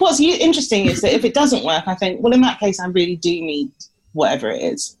always. But what's interesting is that if it doesn't work, I think, well, in that case, I really do need whatever it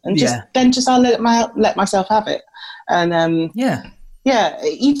is, and I'll let myself have it. And yeah,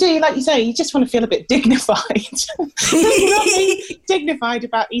 you do, like you say, you just want to feel a bit dignified. There's nothing dignified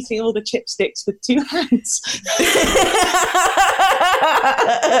about eating all the chipsticks with two hands.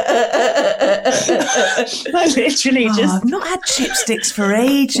 I literally I've not had chipsticks for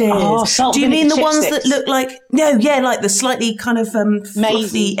ages. Do you mean the ones that look like, like the slightly kind of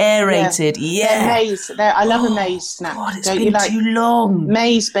fluffy, aerated? Yeah. Maize. I love a maize snack. God, it's been too long.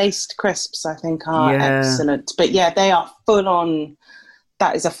 Maize-based crisps, I think, are excellent. But they are full on.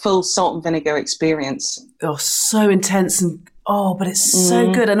 That is a full salt and vinegar experience. Oh, so intense but it's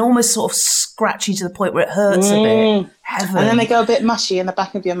so good and almost sort of scratchy to the point where it hurts a bit. Heaven. And then they go a bit mushy in the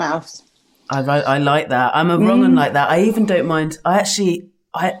back of your mouth. I like that. I'm a wrong one like that. I even don't mind. I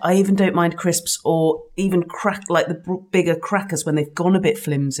even don't mind crisps or even like the bigger crackers when they've gone a bit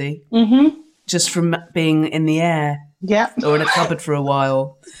flimsy. Just from being in the air. Yeah. Or in a cupboard for a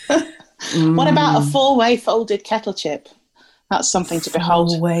while. What about a 4-way folded kettle chip? That's something to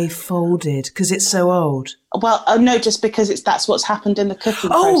behold. Four-way folded, because it's so old. Well, no, just because that's what's happened in the cooking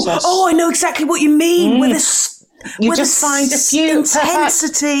process. Oh, I know exactly what you mean. With this, you just find a few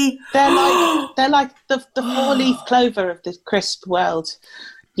intensity. They're like the 4-leaf clover of the crisp world.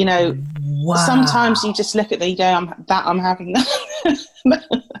 You know, sometimes you just look at them and you go, I'm having that.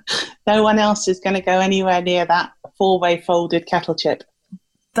 No one else is going to go anywhere near that 4-way folded kettle chip.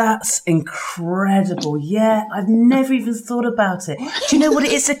 That's incredible. Yeah, I've never even thought about it. Do you know what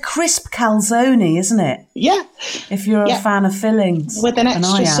it is? A crisp calzone, isn't it? Yeah. If you're a fan of fillings. With an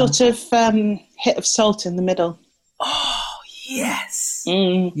extra sort of hit of salt in the middle. Oh, yes.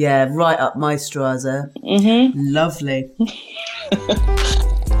 Yeah, right up my Straza. Lovely.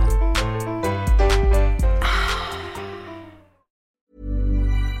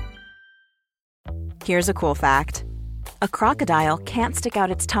 Here's a cool fact. A crocodile can't stick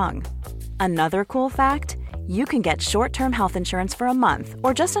out its tongue. Another cool fact, you can get short-term health insurance for a month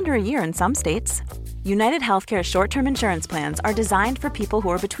or just under a year in some states. United Healthcare short-term insurance plans are designed for people who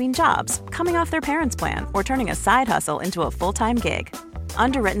are between jobs, coming off their parents' plan, or turning a side hustle into a full-time gig.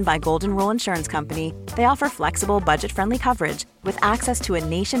 Underwritten by Golden Rule Insurance Company, they offer flexible, budget-friendly coverage with access to a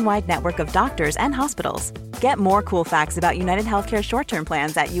nationwide network of doctors and hospitals. Get more cool facts about United Healthcare short-term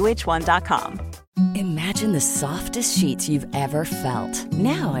plans at uh1.com. Imagine the softest sheets you've ever felt.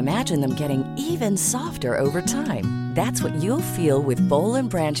 Now imagine them getting even softer over time. That's what you'll feel with Boll &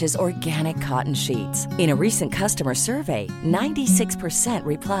 Branch's organic cotton sheets. In a recent customer survey, 96%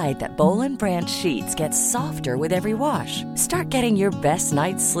 replied that Boll & Branch sheets get softer with every wash. Start getting your best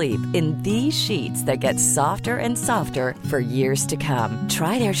night's sleep in these sheets that get softer and softer for years to come.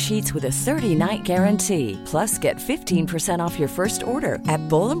 Try their sheets with a 30-night guarantee. Plus, get 15% off your first order at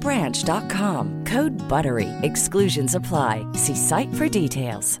bollandbranch.com. Code BUTTERY. Exclusions apply. See site for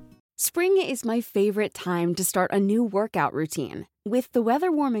details. Spring is my favorite time to start a new workout routine. With the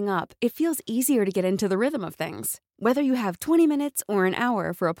weather warming up, it feels easier to get into the rhythm of things. Whether you have 20 minutes or an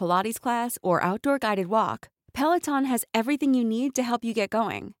hour for a Pilates class or outdoor guided walk, Peloton has everything you need to help you get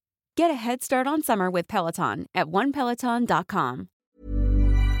going. Get a head start on summer with Peloton at onepeloton.com.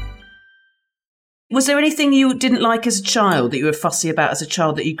 Was there anything you didn't like as a child that you were fussy about as a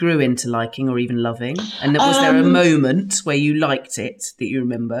child that you grew into liking or even loving? And was there a moment where you liked it that you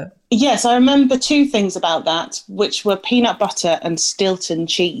remember? Yes, I remember 2 things about that, which were peanut butter and Stilton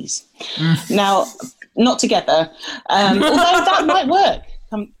cheese. Now, not together, although that might work.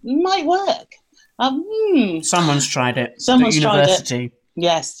 Someone's tried it. Someone's at university. Tried it.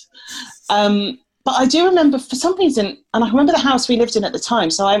 Yes. But I do remember, for some reason, and I remember the house we lived in at the time,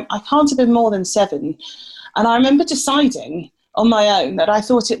 so I can't have been more than 7. And I remember deciding on my own that I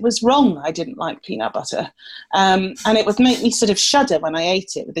thought it was wrong I didn't like peanut butter. And it would make me sort of shudder when I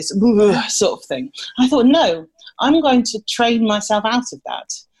ate it, with this sort of thing. I thought, no, I'm going to train myself out of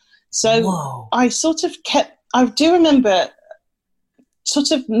that. So I sort of I do remember sort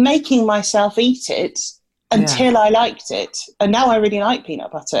of making myself eat it until I liked it. And now I really like peanut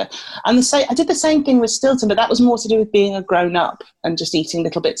butter. And I did the same thing with Stilton, but that was more to do with being a grown-up and just eating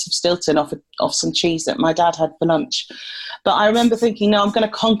little bits of Stilton off some cheese that my dad had for lunch. But I remember thinking, no, I'm going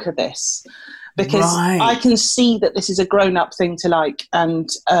to conquer this because I can see that this is a grown-up thing to like.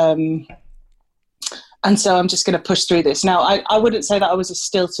 And so I'm just going to push through this. Now, I wouldn't say that I was a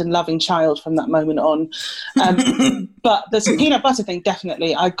Stilton-loving child from that moment on. But the peanut butter thing,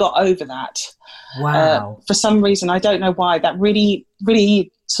 definitely, I got over that. Wow. For some reason, I don't know why, that really, really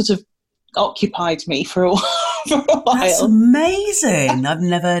sort of occupied me for a while. That's amazing. I've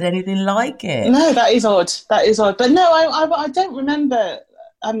never heard anything like it. No, that is odd. But no, I don't remember...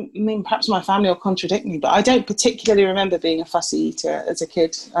 I mean, perhaps my family will contradict me, but I don't particularly remember being a fussy eater as a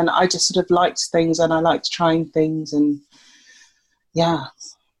kid. And I just sort of liked things and I liked trying things. And yeah.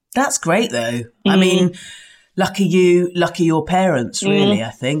 That's great, though. I mean, lucky your parents, really, I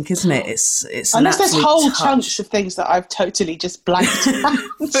think, isn't it? It's an unless there's whole touch. chunks of things that I've totally just blanked out.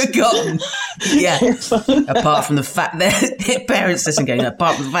 Forgotten. Yeah. Apart from the fact that parents listen going,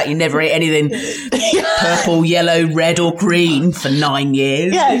 apart from the fact you never ate anything purple, yellow, red or green for 9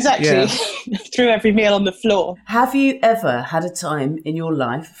 years. Yeah, exactly. Yeah. Threw every meal on the floor. Have you ever had a time in your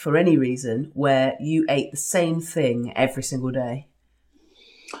life, for any reason, where you ate the same thing every single day?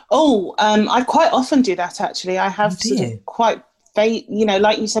 Oh, I quite often do that, actually. I have sort of quite,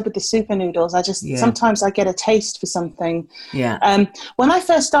 like you said with the super noodles, sometimes I get a taste for something. Yeah. When I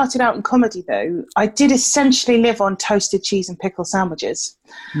first started out in comedy, though, I did essentially live on toasted cheese and pickle sandwiches.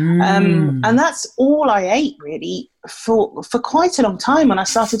 And that's all I ate, really, for quite a long time when I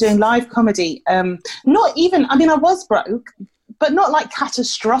started doing live comedy. I was broke, but not like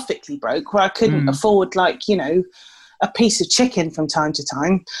catastrophically broke, where I couldn't afford, a piece of chicken from time to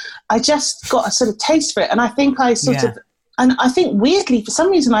time. I just got a sort of taste for it. And I think I and I think weirdly, for some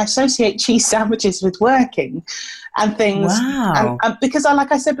reason, I associate cheese sandwiches with working and things. Wow. And because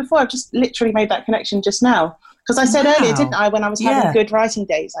like I said before, I've just literally made that connection just now. Because I said earlier, didn't I, when I was having good writing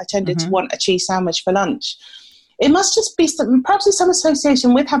days, I tended to want a cheese sandwich for lunch. It must just be perhaps there's some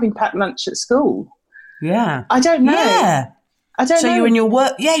association with having packed lunch at school. Yeah. I don't know. Yeah. I don't know. So you're in your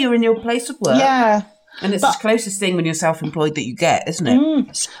work. Yeah, you're in your place of work. Yeah. And it's the closest thing when you're self-employed that you get, isn't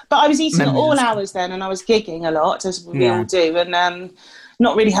it? But I was eating at all hours then, and I was gigging a lot, as we all do, and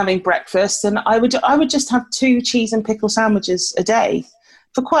not really having breakfast. And I would just have 2 cheese and pickle sandwiches a day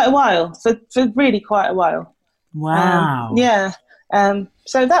for quite a while, for really quite a while. Wow.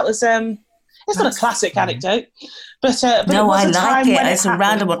 So that was it's not a classic anecdote, but no, I like it. It's a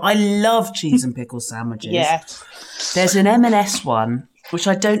random one. I love cheese and pickle sandwiches. Yeah. There's an M&S one which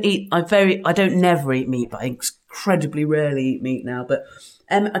I don't eat. I don't never eat meat, but I incredibly rarely eat meat now. But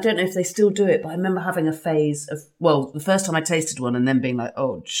I don't know if they still do it. But I remember having a phase of the first time I tasted one and then being like,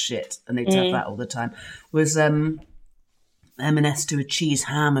 oh shit, and they'd have that all the time. Was M&S do a cheese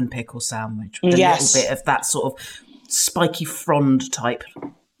ham and pickle sandwich with a little bit of that sort of spiky frond type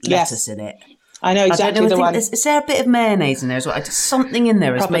lettuce in it. I know exactly the one. Is there a bit of mayonnaise in there as well? Something in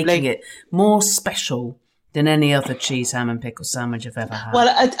there is making it more special than any other cheese, ham and pickle sandwich I've ever had.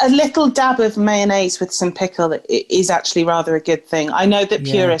 Well, a little dab of mayonnaise with some pickle is actually rather a good thing. I know that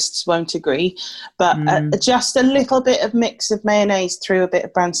purists won't agree, but just a little bit of mix of mayonnaise through a bit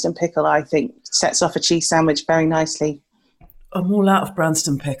of Branston pickle, I think, sets off a cheese sandwich very nicely. I'm all out of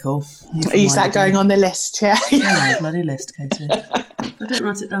Branston pickle. Is that going on the list? Yeah. Yeah, bloody list, Katie. If I don't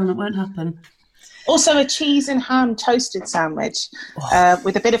write it down, it won't happen. Also, a cheese and ham toasted sandwich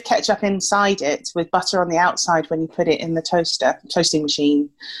with a bit of ketchup inside it, with butter on the outside when you put it in the toasting machine,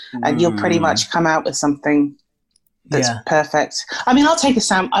 and you'll pretty much come out with something that's perfect. I mean, I'll take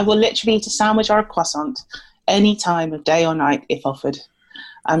a I will literally eat a sandwich or a croissant any time of day or night if offered.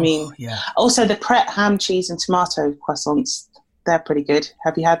 I mean, also the Pret ham, cheese and tomato croissants. They're pretty good.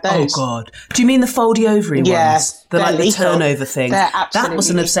 Have you had those? Oh, God. Do you mean the foldy ovary ones? Yes. The turnover thing? They're absolutely That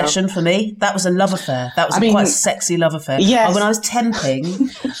was an obsession for me. That was a love affair. That was quite a sexy love affair. Yes. When I was temping,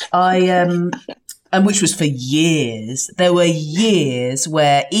 and which was for years, there were years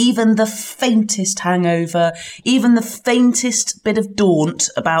where even the faintest hangover, even the faintest bit of daunt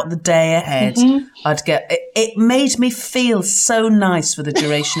about the day ahead, I'd get it made me feel so nice for the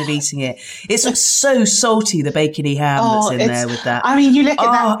duration of eating it. It's so salty, the bacony ham that's in there with that. I mean, you look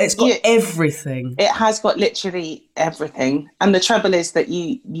at that. It's got everything. It has got literally everything. And the trouble is that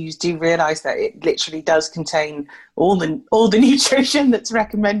you do realise that it literally does contain all the nutrition that's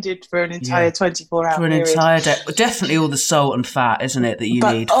recommended for an entire 24-hour for an period. Entire day. Definitely all the salt and fat, isn't it, that you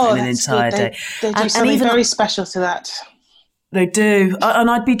need in an entire day. They do something very special to that. They do. And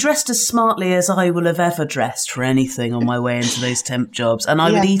I'd be dressed as smartly as I will have ever dressed for anything on my way into those temp jobs. And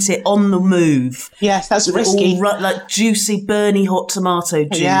I would eat it on the move. Yes, that's risky. Like juicy, burny hot tomato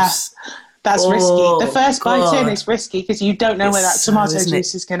juice. Yeah, that's risky. The first bite in is risky because you don't know where that tomato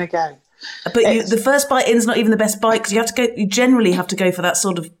juice is going to go. But the first bite in is not even the best bite because you generally have to go for that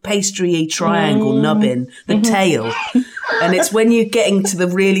sort of pastry triangle nubbin, the tail. And it's when you're getting to the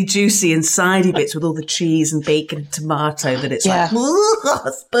really juicy and sidey bits with all the cheese and bacon and tomato that it's like,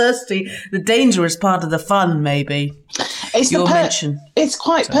 it's bursty. The dangerous part of the fun, maybe. It's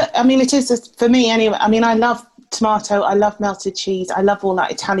quite, I mean, it is for me anyway. I mean, I love tomato, I love melted cheese, I love all that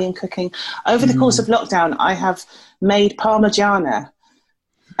Italian cooking. Over the course of lockdown, I have made Parmigiana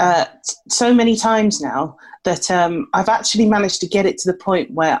so many times now that I've actually managed to get it to the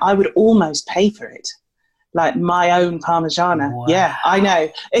point where I would almost pay for it, like my own Parmigiana. Wow. Yeah, I know.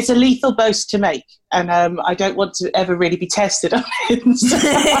 It's a lethal boast to make, and I don't want to ever really be tested on it.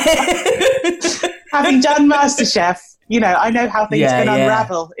 Having done MasterChef, I know how things can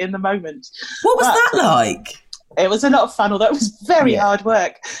unravel in the moment. What was that like? It was a lot of fun, although it was very hard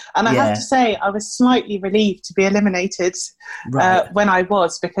work. And I have to say, I was slightly relieved to be eliminated when I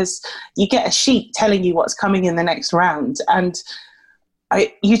was, because you get a sheet telling you what's coming in the next round. And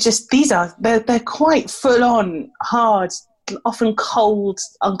they're quite full on, hard, often cold,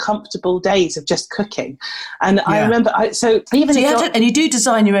 uncomfortable days of just cooking. And I remember, and you do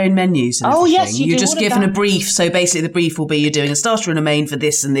design your own menus and everything. Yes, you're just given a brief. So basically the brief will be you're doing a starter and a main for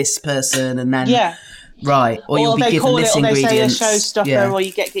this and this person, and then... Right, or you'll be given this ingredient. Or they say a showstopper, or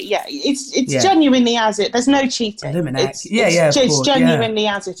you get it's genuinely as it. There's no cheating. It's genuinely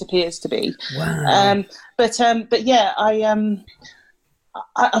as it appears to be. Wow. But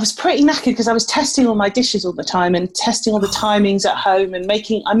I was pretty knackered because I was testing all my dishes all the time and testing all the timings at home and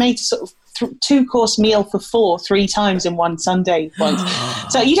I made sort of 2-course meal for 3 times in one Sunday once.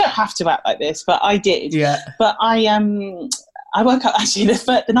 So you don't have to act like this, but I did. Yeah. But I woke up actually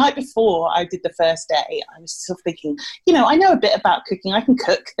the night before I did the first day. I was sort of thinking, I know a bit about cooking. I can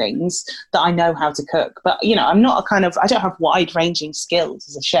cook things that I know how to cook, but I'm not I don't have wide ranging skills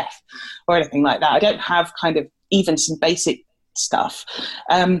as a chef or anything like that. I don't have kind of even some basic stuff.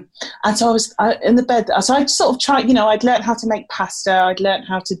 And so I was in the bed. So I'd sort of tried, I'd learned how to make pasta. I'd learned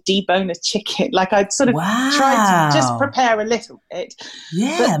how to debone a chicken. Like I'd sort of tried to just prepare a little bit.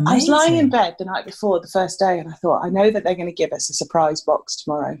 Yeah, I was lying in bed the night before the first day and I thought, I know that they're going to give us a surprise box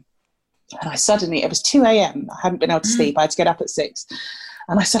tomorrow. And it was 2 a.m. I hadn't been able to sleep. I had to get up at 6.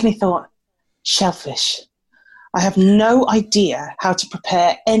 And I suddenly thought, shellfish. I have no idea how to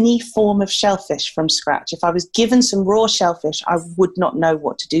prepare any form of shellfish from scratch. If I was given some raw shellfish, I would not know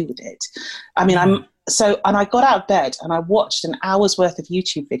what to do with it. I mean, and I got out of bed and I watched an hour's worth of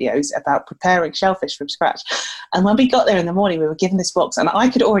YouTube videos about preparing shellfish from scratch. And when we got there in the morning, we were given this box and I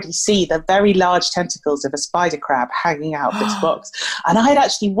could already see the very large tentacles of a spider crab hanging out of this box. And I had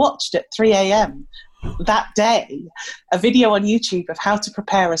actually watched at 3 a.m. that day a video on YouTube of how to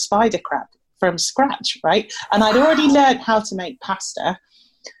prepare a spider crab from scratch, right? And I'd already learned how to make pasta.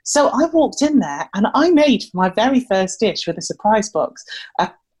 So I walked in there and I made my very first dish with a surprise box,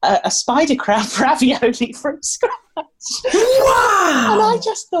 a spider crab ravioli from scratch. Wow! And I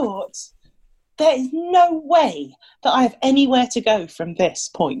just thought, there is no way that I have anywhere to go from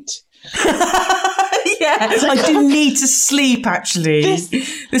this point. Yeah, I do need to sleep, actually. This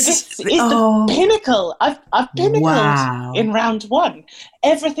is the pinnacle. I've pinnacled in round 1.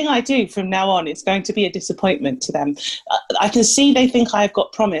 Everything I do from now on is going to be a disappointment to them. I can see they think I've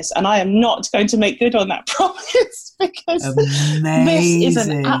got promise, and I am not going to make good on that promise because this is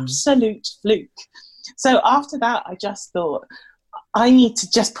an absolute fluke. So after that, I just thought, I need to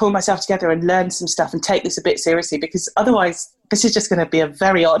just pull myself together and learn some stuff and take this a bit seriously because otherwise this is just going to be a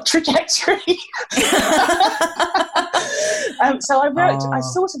very odd trajectory. So I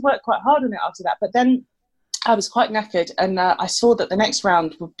sort of worked quite hard on it after that, but then I was quite knackered and I saw that the next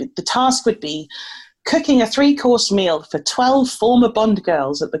round, the task would be cooking a 3-course meal for 12 former Bond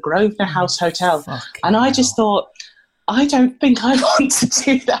girls at the Grosvenor House Hotel. And I just thought, I don't think I want to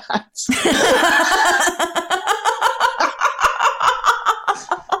do that.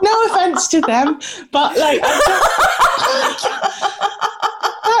 No offense to them, but like, that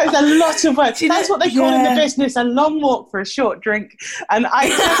is a lot of work. That's what they call in the business a long walk for a short drink. And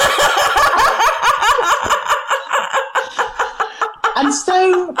and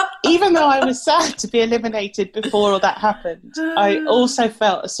so, even though I was sad to be eliminated before all that happened, I also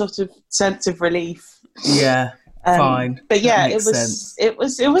felt a sort of sense of relief. Yeah, fine. But yeah, it was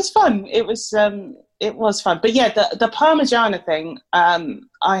fun. It was fun. But yeah, the Parmigiana thing,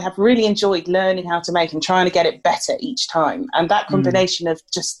 I have really enjoyed learning how to make and trying to get it better each time. And that combination of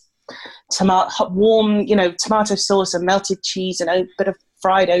just warm, tomato sauce and melted cheese and a bit of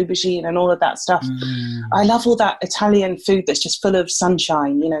fried aubergine and all of that stuff. I love all that Italian food that's just full of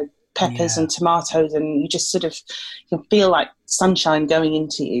sunshine, peppers and tomatoes, and you just sort of you feel like sunshine going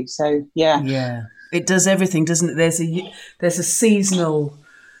into you. So yeah. Yeah. It does everything, doesn't it? There's a seasonal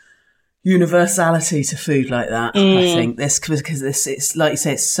universality to food like that. I think because it's like you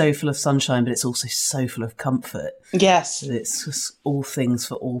say, it's so full of sunshine, but it's also so full of comfort. Yes, it's just all things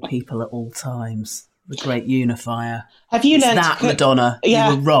for all people at all times. The great unifier. Have you learned that, to cook? Madonna?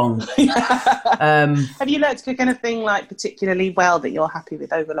 Yeah. You were wrong. Have you learned to cook anything like particularly well that you're happy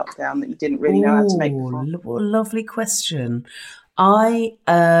with over lockdown that you didn't really know how to make before? What a lovely question.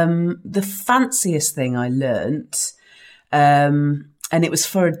 The fanciest thing I learnt, and it was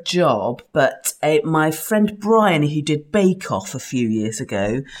for a job, but my friend Brian, who did Bake Off a few years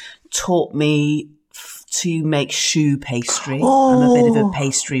ago, taught me to make choux pastry. I'm a bit of a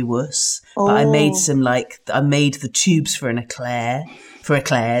pastry wuss, but I made I made the tubes for eclairs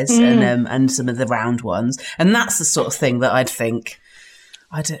and some of the round ones. And that's the sort of thing that I'd think,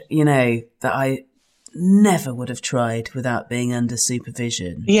 that I never would have tried without being under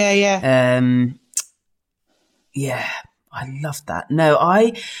supervision. Yeah. Yeah, I loved that. No,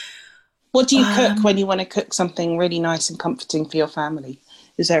 What do you cook when you want to cook something really nice and comforting for your family?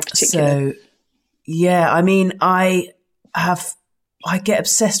 Is there a particular... Yeah, I mean, I get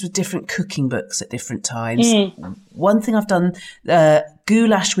obsessed with different cooking books at different times. One thing I've done,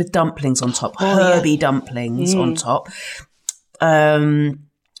 goulash with dumplings on top, herby dumplings on top. And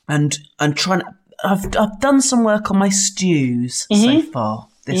trying. I've done some work on my stews so far.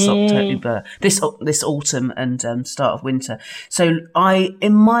 October, this autumn and start of winter. So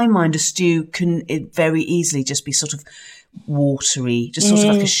in my mind, a stew can very easily just be sort of watery, just sort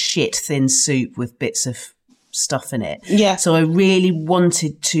of like a shit thin soup with bits of stuff in it. Yeah. So I really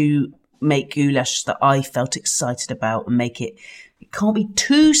wanted to make goulash that I felt excited about and make it can't be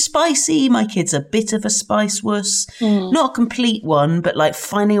too spicy. My kid's a bit of a spice wuss. Not a complete one, but like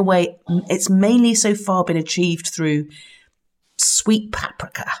finding a way. It's mainly so far been achieved through sweet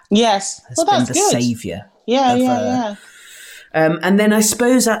paprika. Yes. Has been the saviour. Yeah. And then I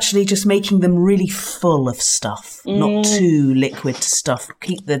suppose actually just making them really full of stuff, not too liquid to stuff.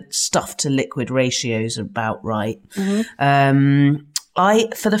 Keep the stuff to liquid ratios about right.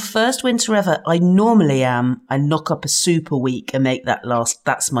 For the first winter ever, I knock up a soup a week and make that last.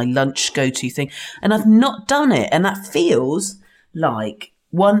 That's my lunch go-to thing. And I've not done it. And that feels like,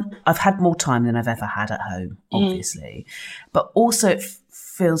 one, I've had more time than I've ever had at home, obviously. But also it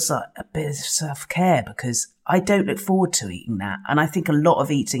feels like a bit of self-care because I don't look forward to eating that. And I think a lot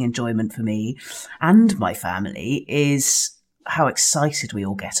of eating enjoyment for me and my family is how excited we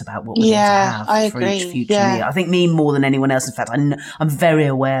all get about what we're going to have for each future meal. I think me more than anyone else. In fact, I'm very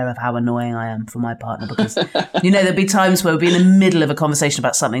aware of how annoying I am for my partner because, there'd be times where we'd be in the middle of a conversation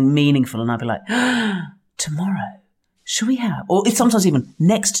about something meaningful and I'd be like, tomorrow, shall we have? Or it's sometimes even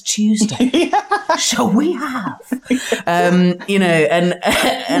next Tuesday, shall we have? And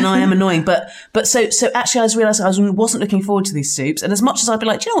I am annoying. But so actually I was realising I wasn't looking forward to these soups. And as much as I'd be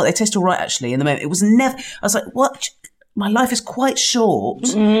like, do you know what, they taste all right actually in the moment. It was never, I was like, what? My life is quite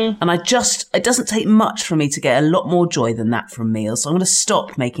short and it doesn't take much for me to get a lot more joy than that from meals. So I'm going to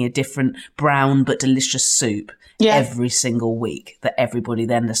stop making a different brown but delicious soup every single week that everybody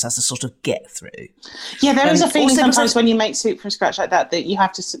then just has to sort of get through. Yeah, there is a feeling sometimes when you make soup from scratch like that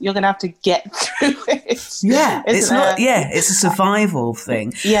you're going to have to get through it. Yeah, it's a survival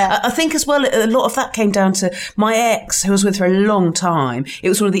thing. Yeah. I think as well, a lot of that came down to my ex, who was with for a long time. It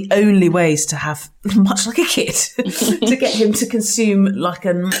was one of the only ways to have, much like a kid, to get him to consume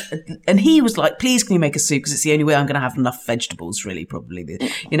and he was like, please can you make a soup because it's the only way I'm going to have enough vegetables really probably,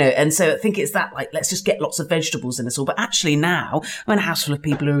 and so I think it's that like, let's just get lots of vegetables in us all. But actually now I'm in a house full of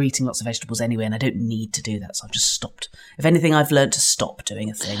people who are eating lots of vegetables anyway and I don't need to do that. So I've just stopped. If anything, I've learned to stop doing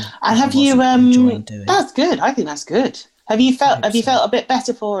a thing. And have you, that's good. I think that's good. Have you felt a bit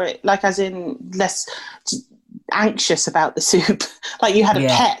better for it? Like as in less anxious about the soup? Like you had a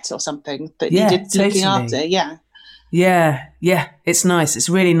pet or something that you did looking after? Yeah. Yeah. It's nice. It's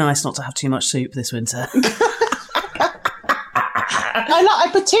really nice not to have too much soup this winter. I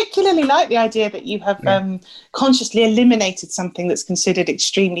particularly like the idea that you have consciously eliminated something that's considered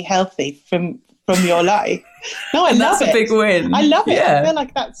extremely healthy from your life. No, I love it. That's a big win. I love it. Yeah. I feel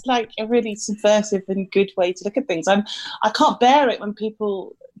like that's like a really subversive and good way to look at things. I can't bear it when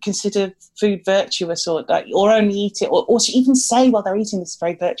people consider food virtuous or only eat it or even say while they're eating this is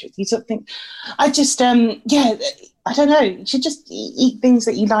very virtuous. You sort of think, I don't know. You should just eat things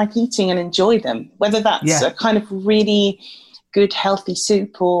that you like eating and enjoy them, whether that's a kind of really good healthy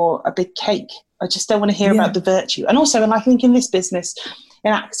soup or a big cake. I just don't want to hear about the virtue. And also, and I think in this business,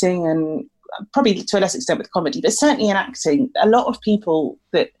 in acting and probably to a less extent with comedy, but certainly in acting, a lot of people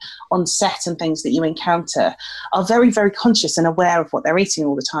that on set and things that you encounter are very, very conscious and aware of what they're eating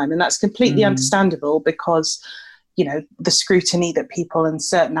all the time. And that's completely understandable because, the scrutiny that people and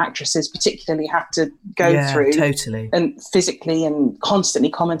certain actresses particularly have to go through. Totally. And physically and constantly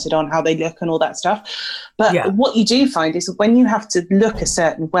commented on how they look and all that stuff. But what you do find is when you have to look a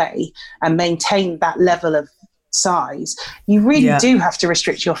certain way and maintain that level of size, you really do have to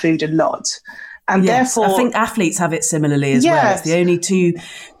restrict your food a lot. And therefore, I think athletes have it similarly as well. It's the only two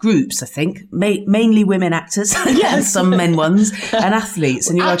groups, I think, mainly women actors and some men ones, and athletes.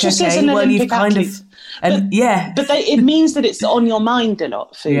 And you're actresses like, okay, and well, you've kind athletes. of... it means that it's on your mind a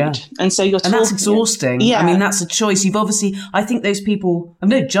lot, food. And so you're talking... And that's exhausting. I mean, that's a choice. You've obviously... I think those people... I've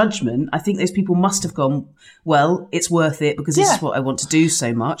no judgment. I think those people must have gone, well, it's worth it because this is what I want to do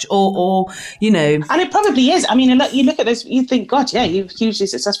so much. Or And it probably is. I mean, you look at those, you think, God, you're hugely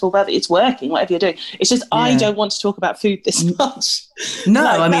successful, but it's working, whatever you're doing. It's just, I don't want to talk about food this much. No,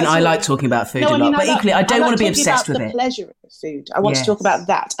 I like talking about food a lot, but equally, I don't want to be obsessed with it. The pleasure of food. I want to talk about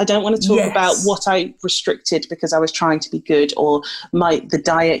that. I don't want to talk about what I restricted because I was trying to be good, or the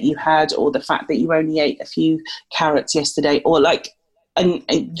diet you had, or the fact that you only ate a few carrots yesterday, or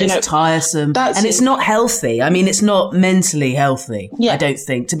it's tiresome and it's not healthy. I mean, it's not mentally healthy. I don't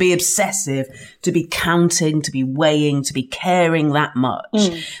think to be obsessive, to be counting, to be weighing, to be caring that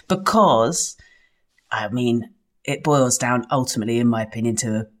much because, I mean, it boils down ultimately, in my opinion,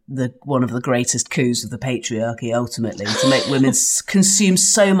 to one of the greatest coups of the patriarchy, ultimately, to make women consume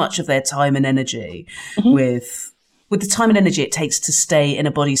so much of their time and energy with the time and energy it takes to stay in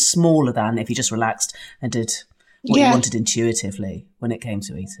a body smaller than if you just relaxed and did what you wanted intuitively when it came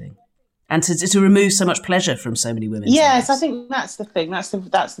to eating. And to remove so much pleasure from so many women. Yes, I think that's the thing. That's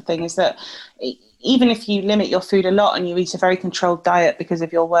the thing, is that even if you limit your food a lot and you eat a very controlled diet because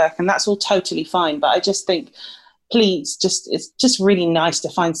of your work, and that's all totally fine, but I just think, please, it's just really nice to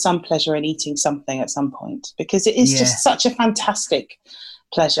find some pleasure in eating something at some point, because it is just such a fantastic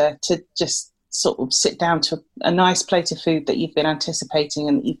pleasure to just sort of sit down to a nice plate of food that you've been anticipating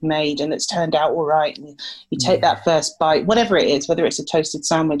and that you've made and it's turned out all right, and you take that first bite, whatever it is, whether it's a toasted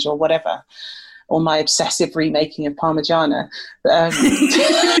sandwich or whatever, or my obsessive remaking of Parmigiana.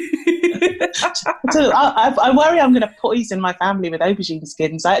 So I worry I'm going to poison my family with aubergine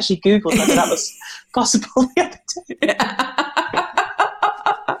skins. I actually Googled whether that was possible the other day.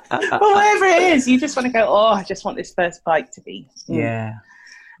 Well, whatever it is, you just want to go, I just want this first bite to be.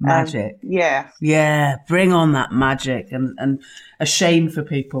 Magic. Yeah, bring on that magic, and a shame for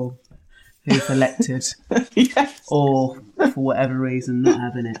people who've elected or for whatever reason not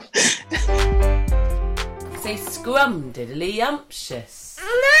having it. Say scrumdiddly-umptious.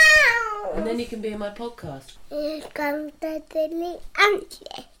 No! And then you can be in my podcast.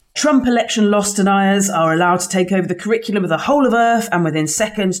 Scrumdiddly-umptious. Trump election loss deniers are allowed to take over the curriculum of the whole of Earth, and within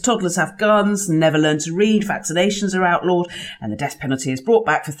seconds, toddlers have guns, never learn to read, vaccinations are outlawed, and the death penalty is brought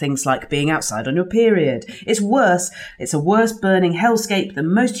back for things like being outside on your period. It's worse. It's a worse burning hellscape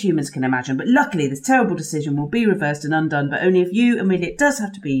than most humans can imagine, but luckily this terrible decision will be reversed and undone, but only if you, and really it does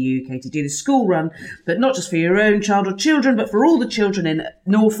have to be you, Katie, do the school run, but not just for your own child or children, but for all the children in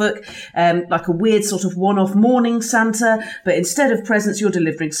Norfolk, like a weird sort of one-off morning Santa, but instead of presents, you're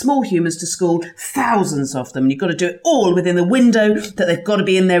delivering small humans to school, thousands of them, and you've got to do it all within the window that they've got to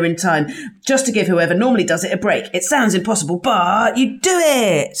be in there in time, just to give whoever normally does it a break. It sounds impossible, but you do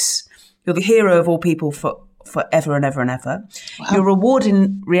it. You're the hero of all people for forever and ever and ever. Wow. Your reward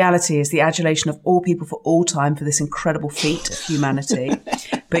in reality is the adulation of all people for all time for this incredible feat of humanity.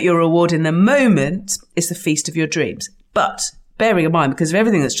 But your reward in the moment is the feast of your dreams. But bearing in mind, because of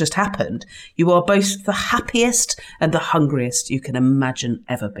everything that's just happened, you are both the happiest and the hungriest you can imagine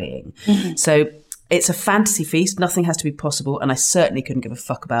ever being. Mm-hmm. So it's a fantasy feast. Nothing has to be possible. And I certainly couldn't give a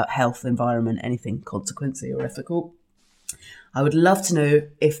fuck about health, environment, anything consequency or ethical. I would love to know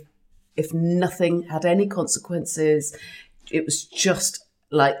if nothing had any consequences. It was just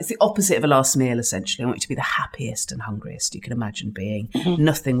like, it's the opposite of a last meal, essentially. I want you to be the happiest and hungriest you can imagine being. Mm-hmm.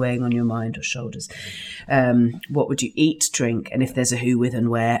 Nothing weighing on your mind or shoulders. What would you eat, drink? And if there's a who, with and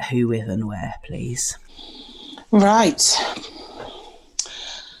where, please? Right.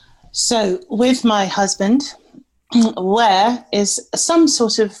 So with my husband, where is some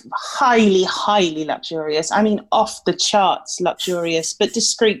sort of highly, highly luxurious, I mean, off the charts luxurious, but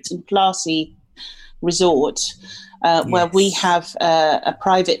discreet and classy resort. Where we have a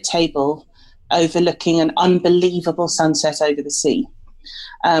private table overlooking an unbelievable sunset over the sea.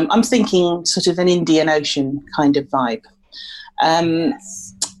 I'm thinking sort of an Indian Ocean kind of vibe,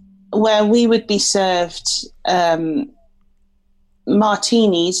 where we would be served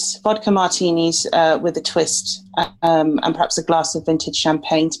martinis, vodka martinis with a twist, and perhaps a glass of vintage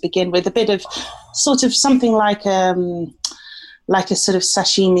champagne to begin with, a bit of sort of something like a sort of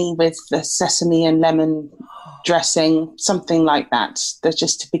sashimi with the sesame and lemon dressing, something like that,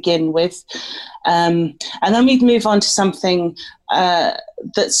 just to begin with. And then we'd move on to something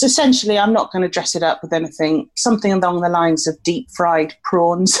that's essentially, I'm not going to dress it up with anything, something along the lines of deep fried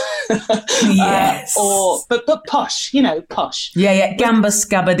prawns. Yes. But posh, posh. Yeah, gambas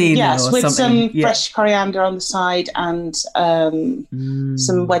scabardino. Yes, or with something. some fresh coriander on the side and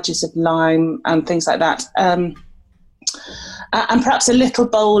some wedges of lime and things like that. And perhaps a little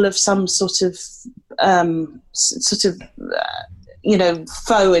bowl of some sort of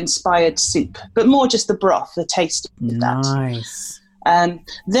faux-inspired soup, but more just the broth, the taste of that. Nice.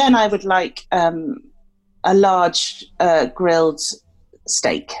 Then I would like a large grilled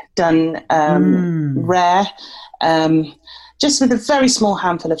steak done rare, just with a very small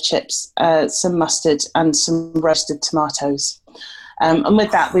handful of chips, some mustard and some roasted tomatoes. And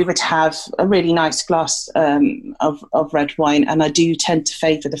with that, we would have a really nice glass of red wine. And I do tend to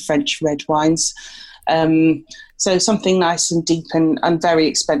favour the French red wines. So something nice and deep and very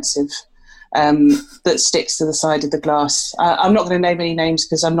expensive that sticks to the side of the glass. I'm not going to name any names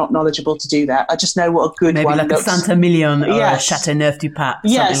because I'm not knowledgeable to do that. I just know what a good Maybe one like looks. a Saint-Emilion or a Chateauneuf du Pape.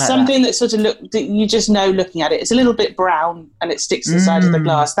 Yes, something that sort of you just know looking at it. It's a little bit brown and it sticks to the side of the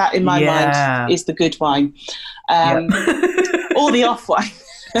glass. That, in my mind, is the good wine. Or the off wine.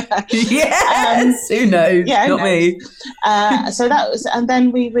 Yes, who knows? Yeah, not me. So that was, and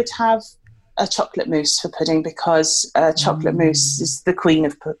then we would have a chocolate mousse for pudding, because chocolate mousse is the queen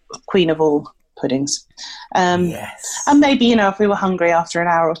of all puddings. Yes. And maybe, if we were hungry after an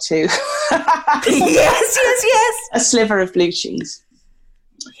hour or two, yes. a sliver of blue cheese.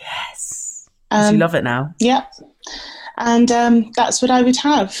 Yes. You love it now. Yeah. And that's what I would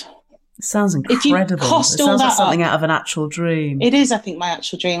have. It sounds incredible. If you cost it all sounds that like something up, out of an actual dream. It is, I think, my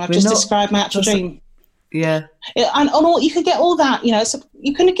actual dream. I've just described my actual dream. Yeah. And you could get all that, so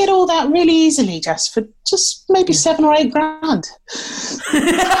you can get all that really easily, Jess, for just maybe $7 or $8 grand.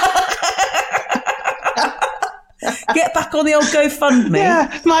 Get back on the old GoFundMe. Yeah,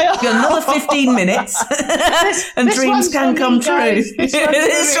 got another 15 minutes and dreams can come true.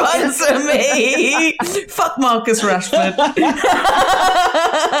 This one's for me. Fuck Marcus Rashford.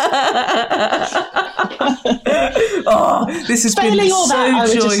 This has been all so that, I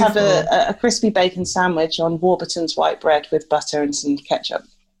would joyful. just have a crispy bacon sandwich on Warburton's white bread with butter and some ketchup.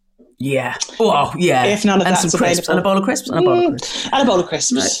 Yeah. Oh, yeah. If none of and that's some crisps, available. and a bowl of crisps, and a bowl of crisps. And a bowl of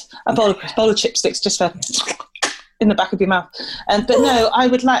crisps. A bowl of chipsticks, just for in the back of your mouth. But no, I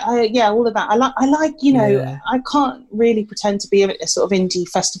would like, all of that. I like, I can't really pretend to be a sort of indie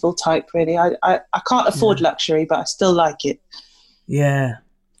festival type, really. I can't afford luxury, but I still like it. Yeah.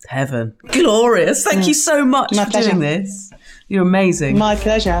 Heaven. Glorious. Thank you so much for doing this. You're amazing. My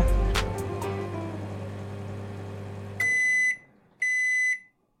pleasure.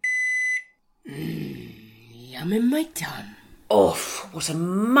 Yum in my tum. Oh, what a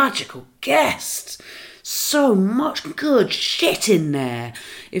magical guest. So much good shit in there.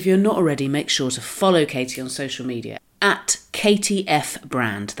 If you're not already, make sure to follow Katie on social media at Katie F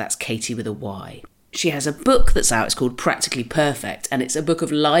Brand. That's Katie with a Y. She has a book that's out. It's called Practically Perfect, and it's a book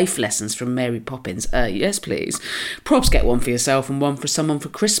of life lessons from Mary Poppins. Yes, please. Props, get one for yourself and one for someone for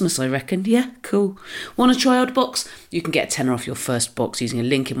Christmas, I reckon. Yeah, cool. Want to try out a box? You can get a tenner off your first box using a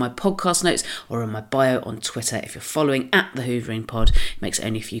link in my podcast notes or in my bio on Twitter. If you're following at The Hoovering Pod, it makes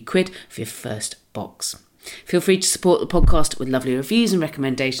only a few quid for your first box. Feel free to support the podcast with lovely reviews and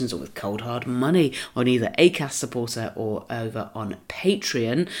recommendations, or with cold hard money on either Acast supporter or over on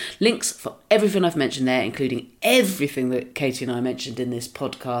Patreon. Links for everything I've mentioned there, including everything that Katie and I mentioned in this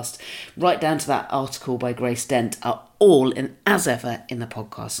podcast, right down to that article by Grace Dent, are all in, as ever, in the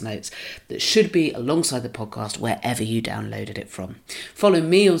podcast notes that should be alongside the podcast wherever you downloaded it from. Follow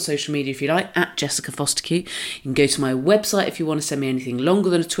me on social media if you like, at Jessica Fosterkew. You can go to my website if you want to send me anything longer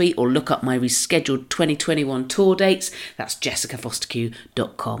than a tweet, or look up my rescheduled 2021 tour dates. That's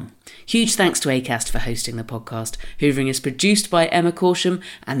jessicafosterkew.com. Huge thanks to Acast for hosting the podcast. Hoovering is produced by Emma Corsham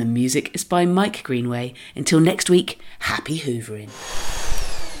and the music is by Mike Greenway. Until next week, happy Hoovering.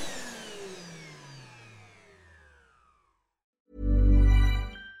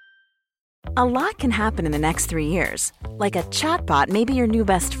 A lot can happen in the next 3 years. Like a chatbot may be your new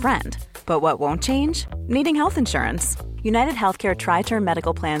best friend. But what won't change? Needing health insurance. United Healthcare Tri-Term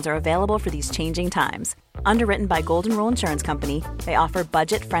Medical Plans are available for these changing times. Underwritten by Golden Rule Insurance Company, they offer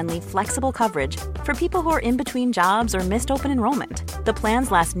budget-friendly, flexible coverage for people who are in between jobs or missed open enrollment. The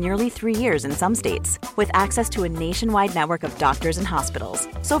plans last nearly 3 years in some states, with access to a nationwide network of doctors and hospitals.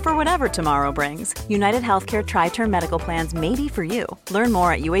 So for whatever tomorrow brings, United Healthcare Tri-Term Medical Plans may be for you. Learn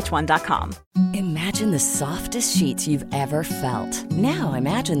more at uh1.com. Imagine the softest sheets you've ever felt. Now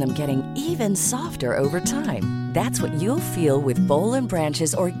imagine them getting even softer over time. That's what you'll feel with Boll &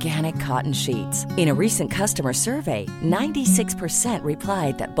 Branch's organic cotton sheets. In a recent customer survey, 96%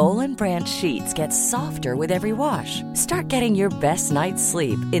 replied that Boll & Branch sheets get softer with every wash. Start getting your best night's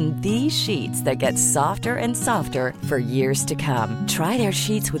sleep in these sheets that get softer and softer for years to come. Try their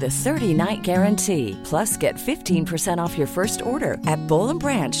sheets with a 30-night guarantee. Plus, get 15% off your first order at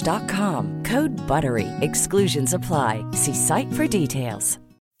bollandbranch.com. Code BUTTERY. Exclusions apply. See site for details.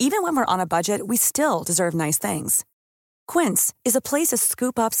 Even when we're on a budget, we still deserve nice things. Quince is a place to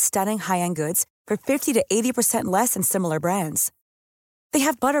scoop up stunning high-end goods for 50 to 80% less than similar brands. They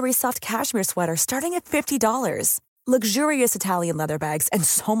have buttery soft cashmere sweaters starting at $50, luxurious Italian leather bags, and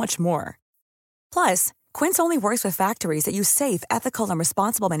so much more. Plus, Quince only works with factories that use safe, ethical, and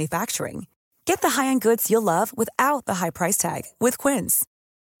responsible manufacturing. Get the high-end goods you'll love without the high price tag with Quince.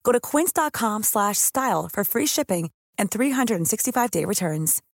 Go to quince.com/style for free shipping and 365-day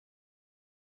returns.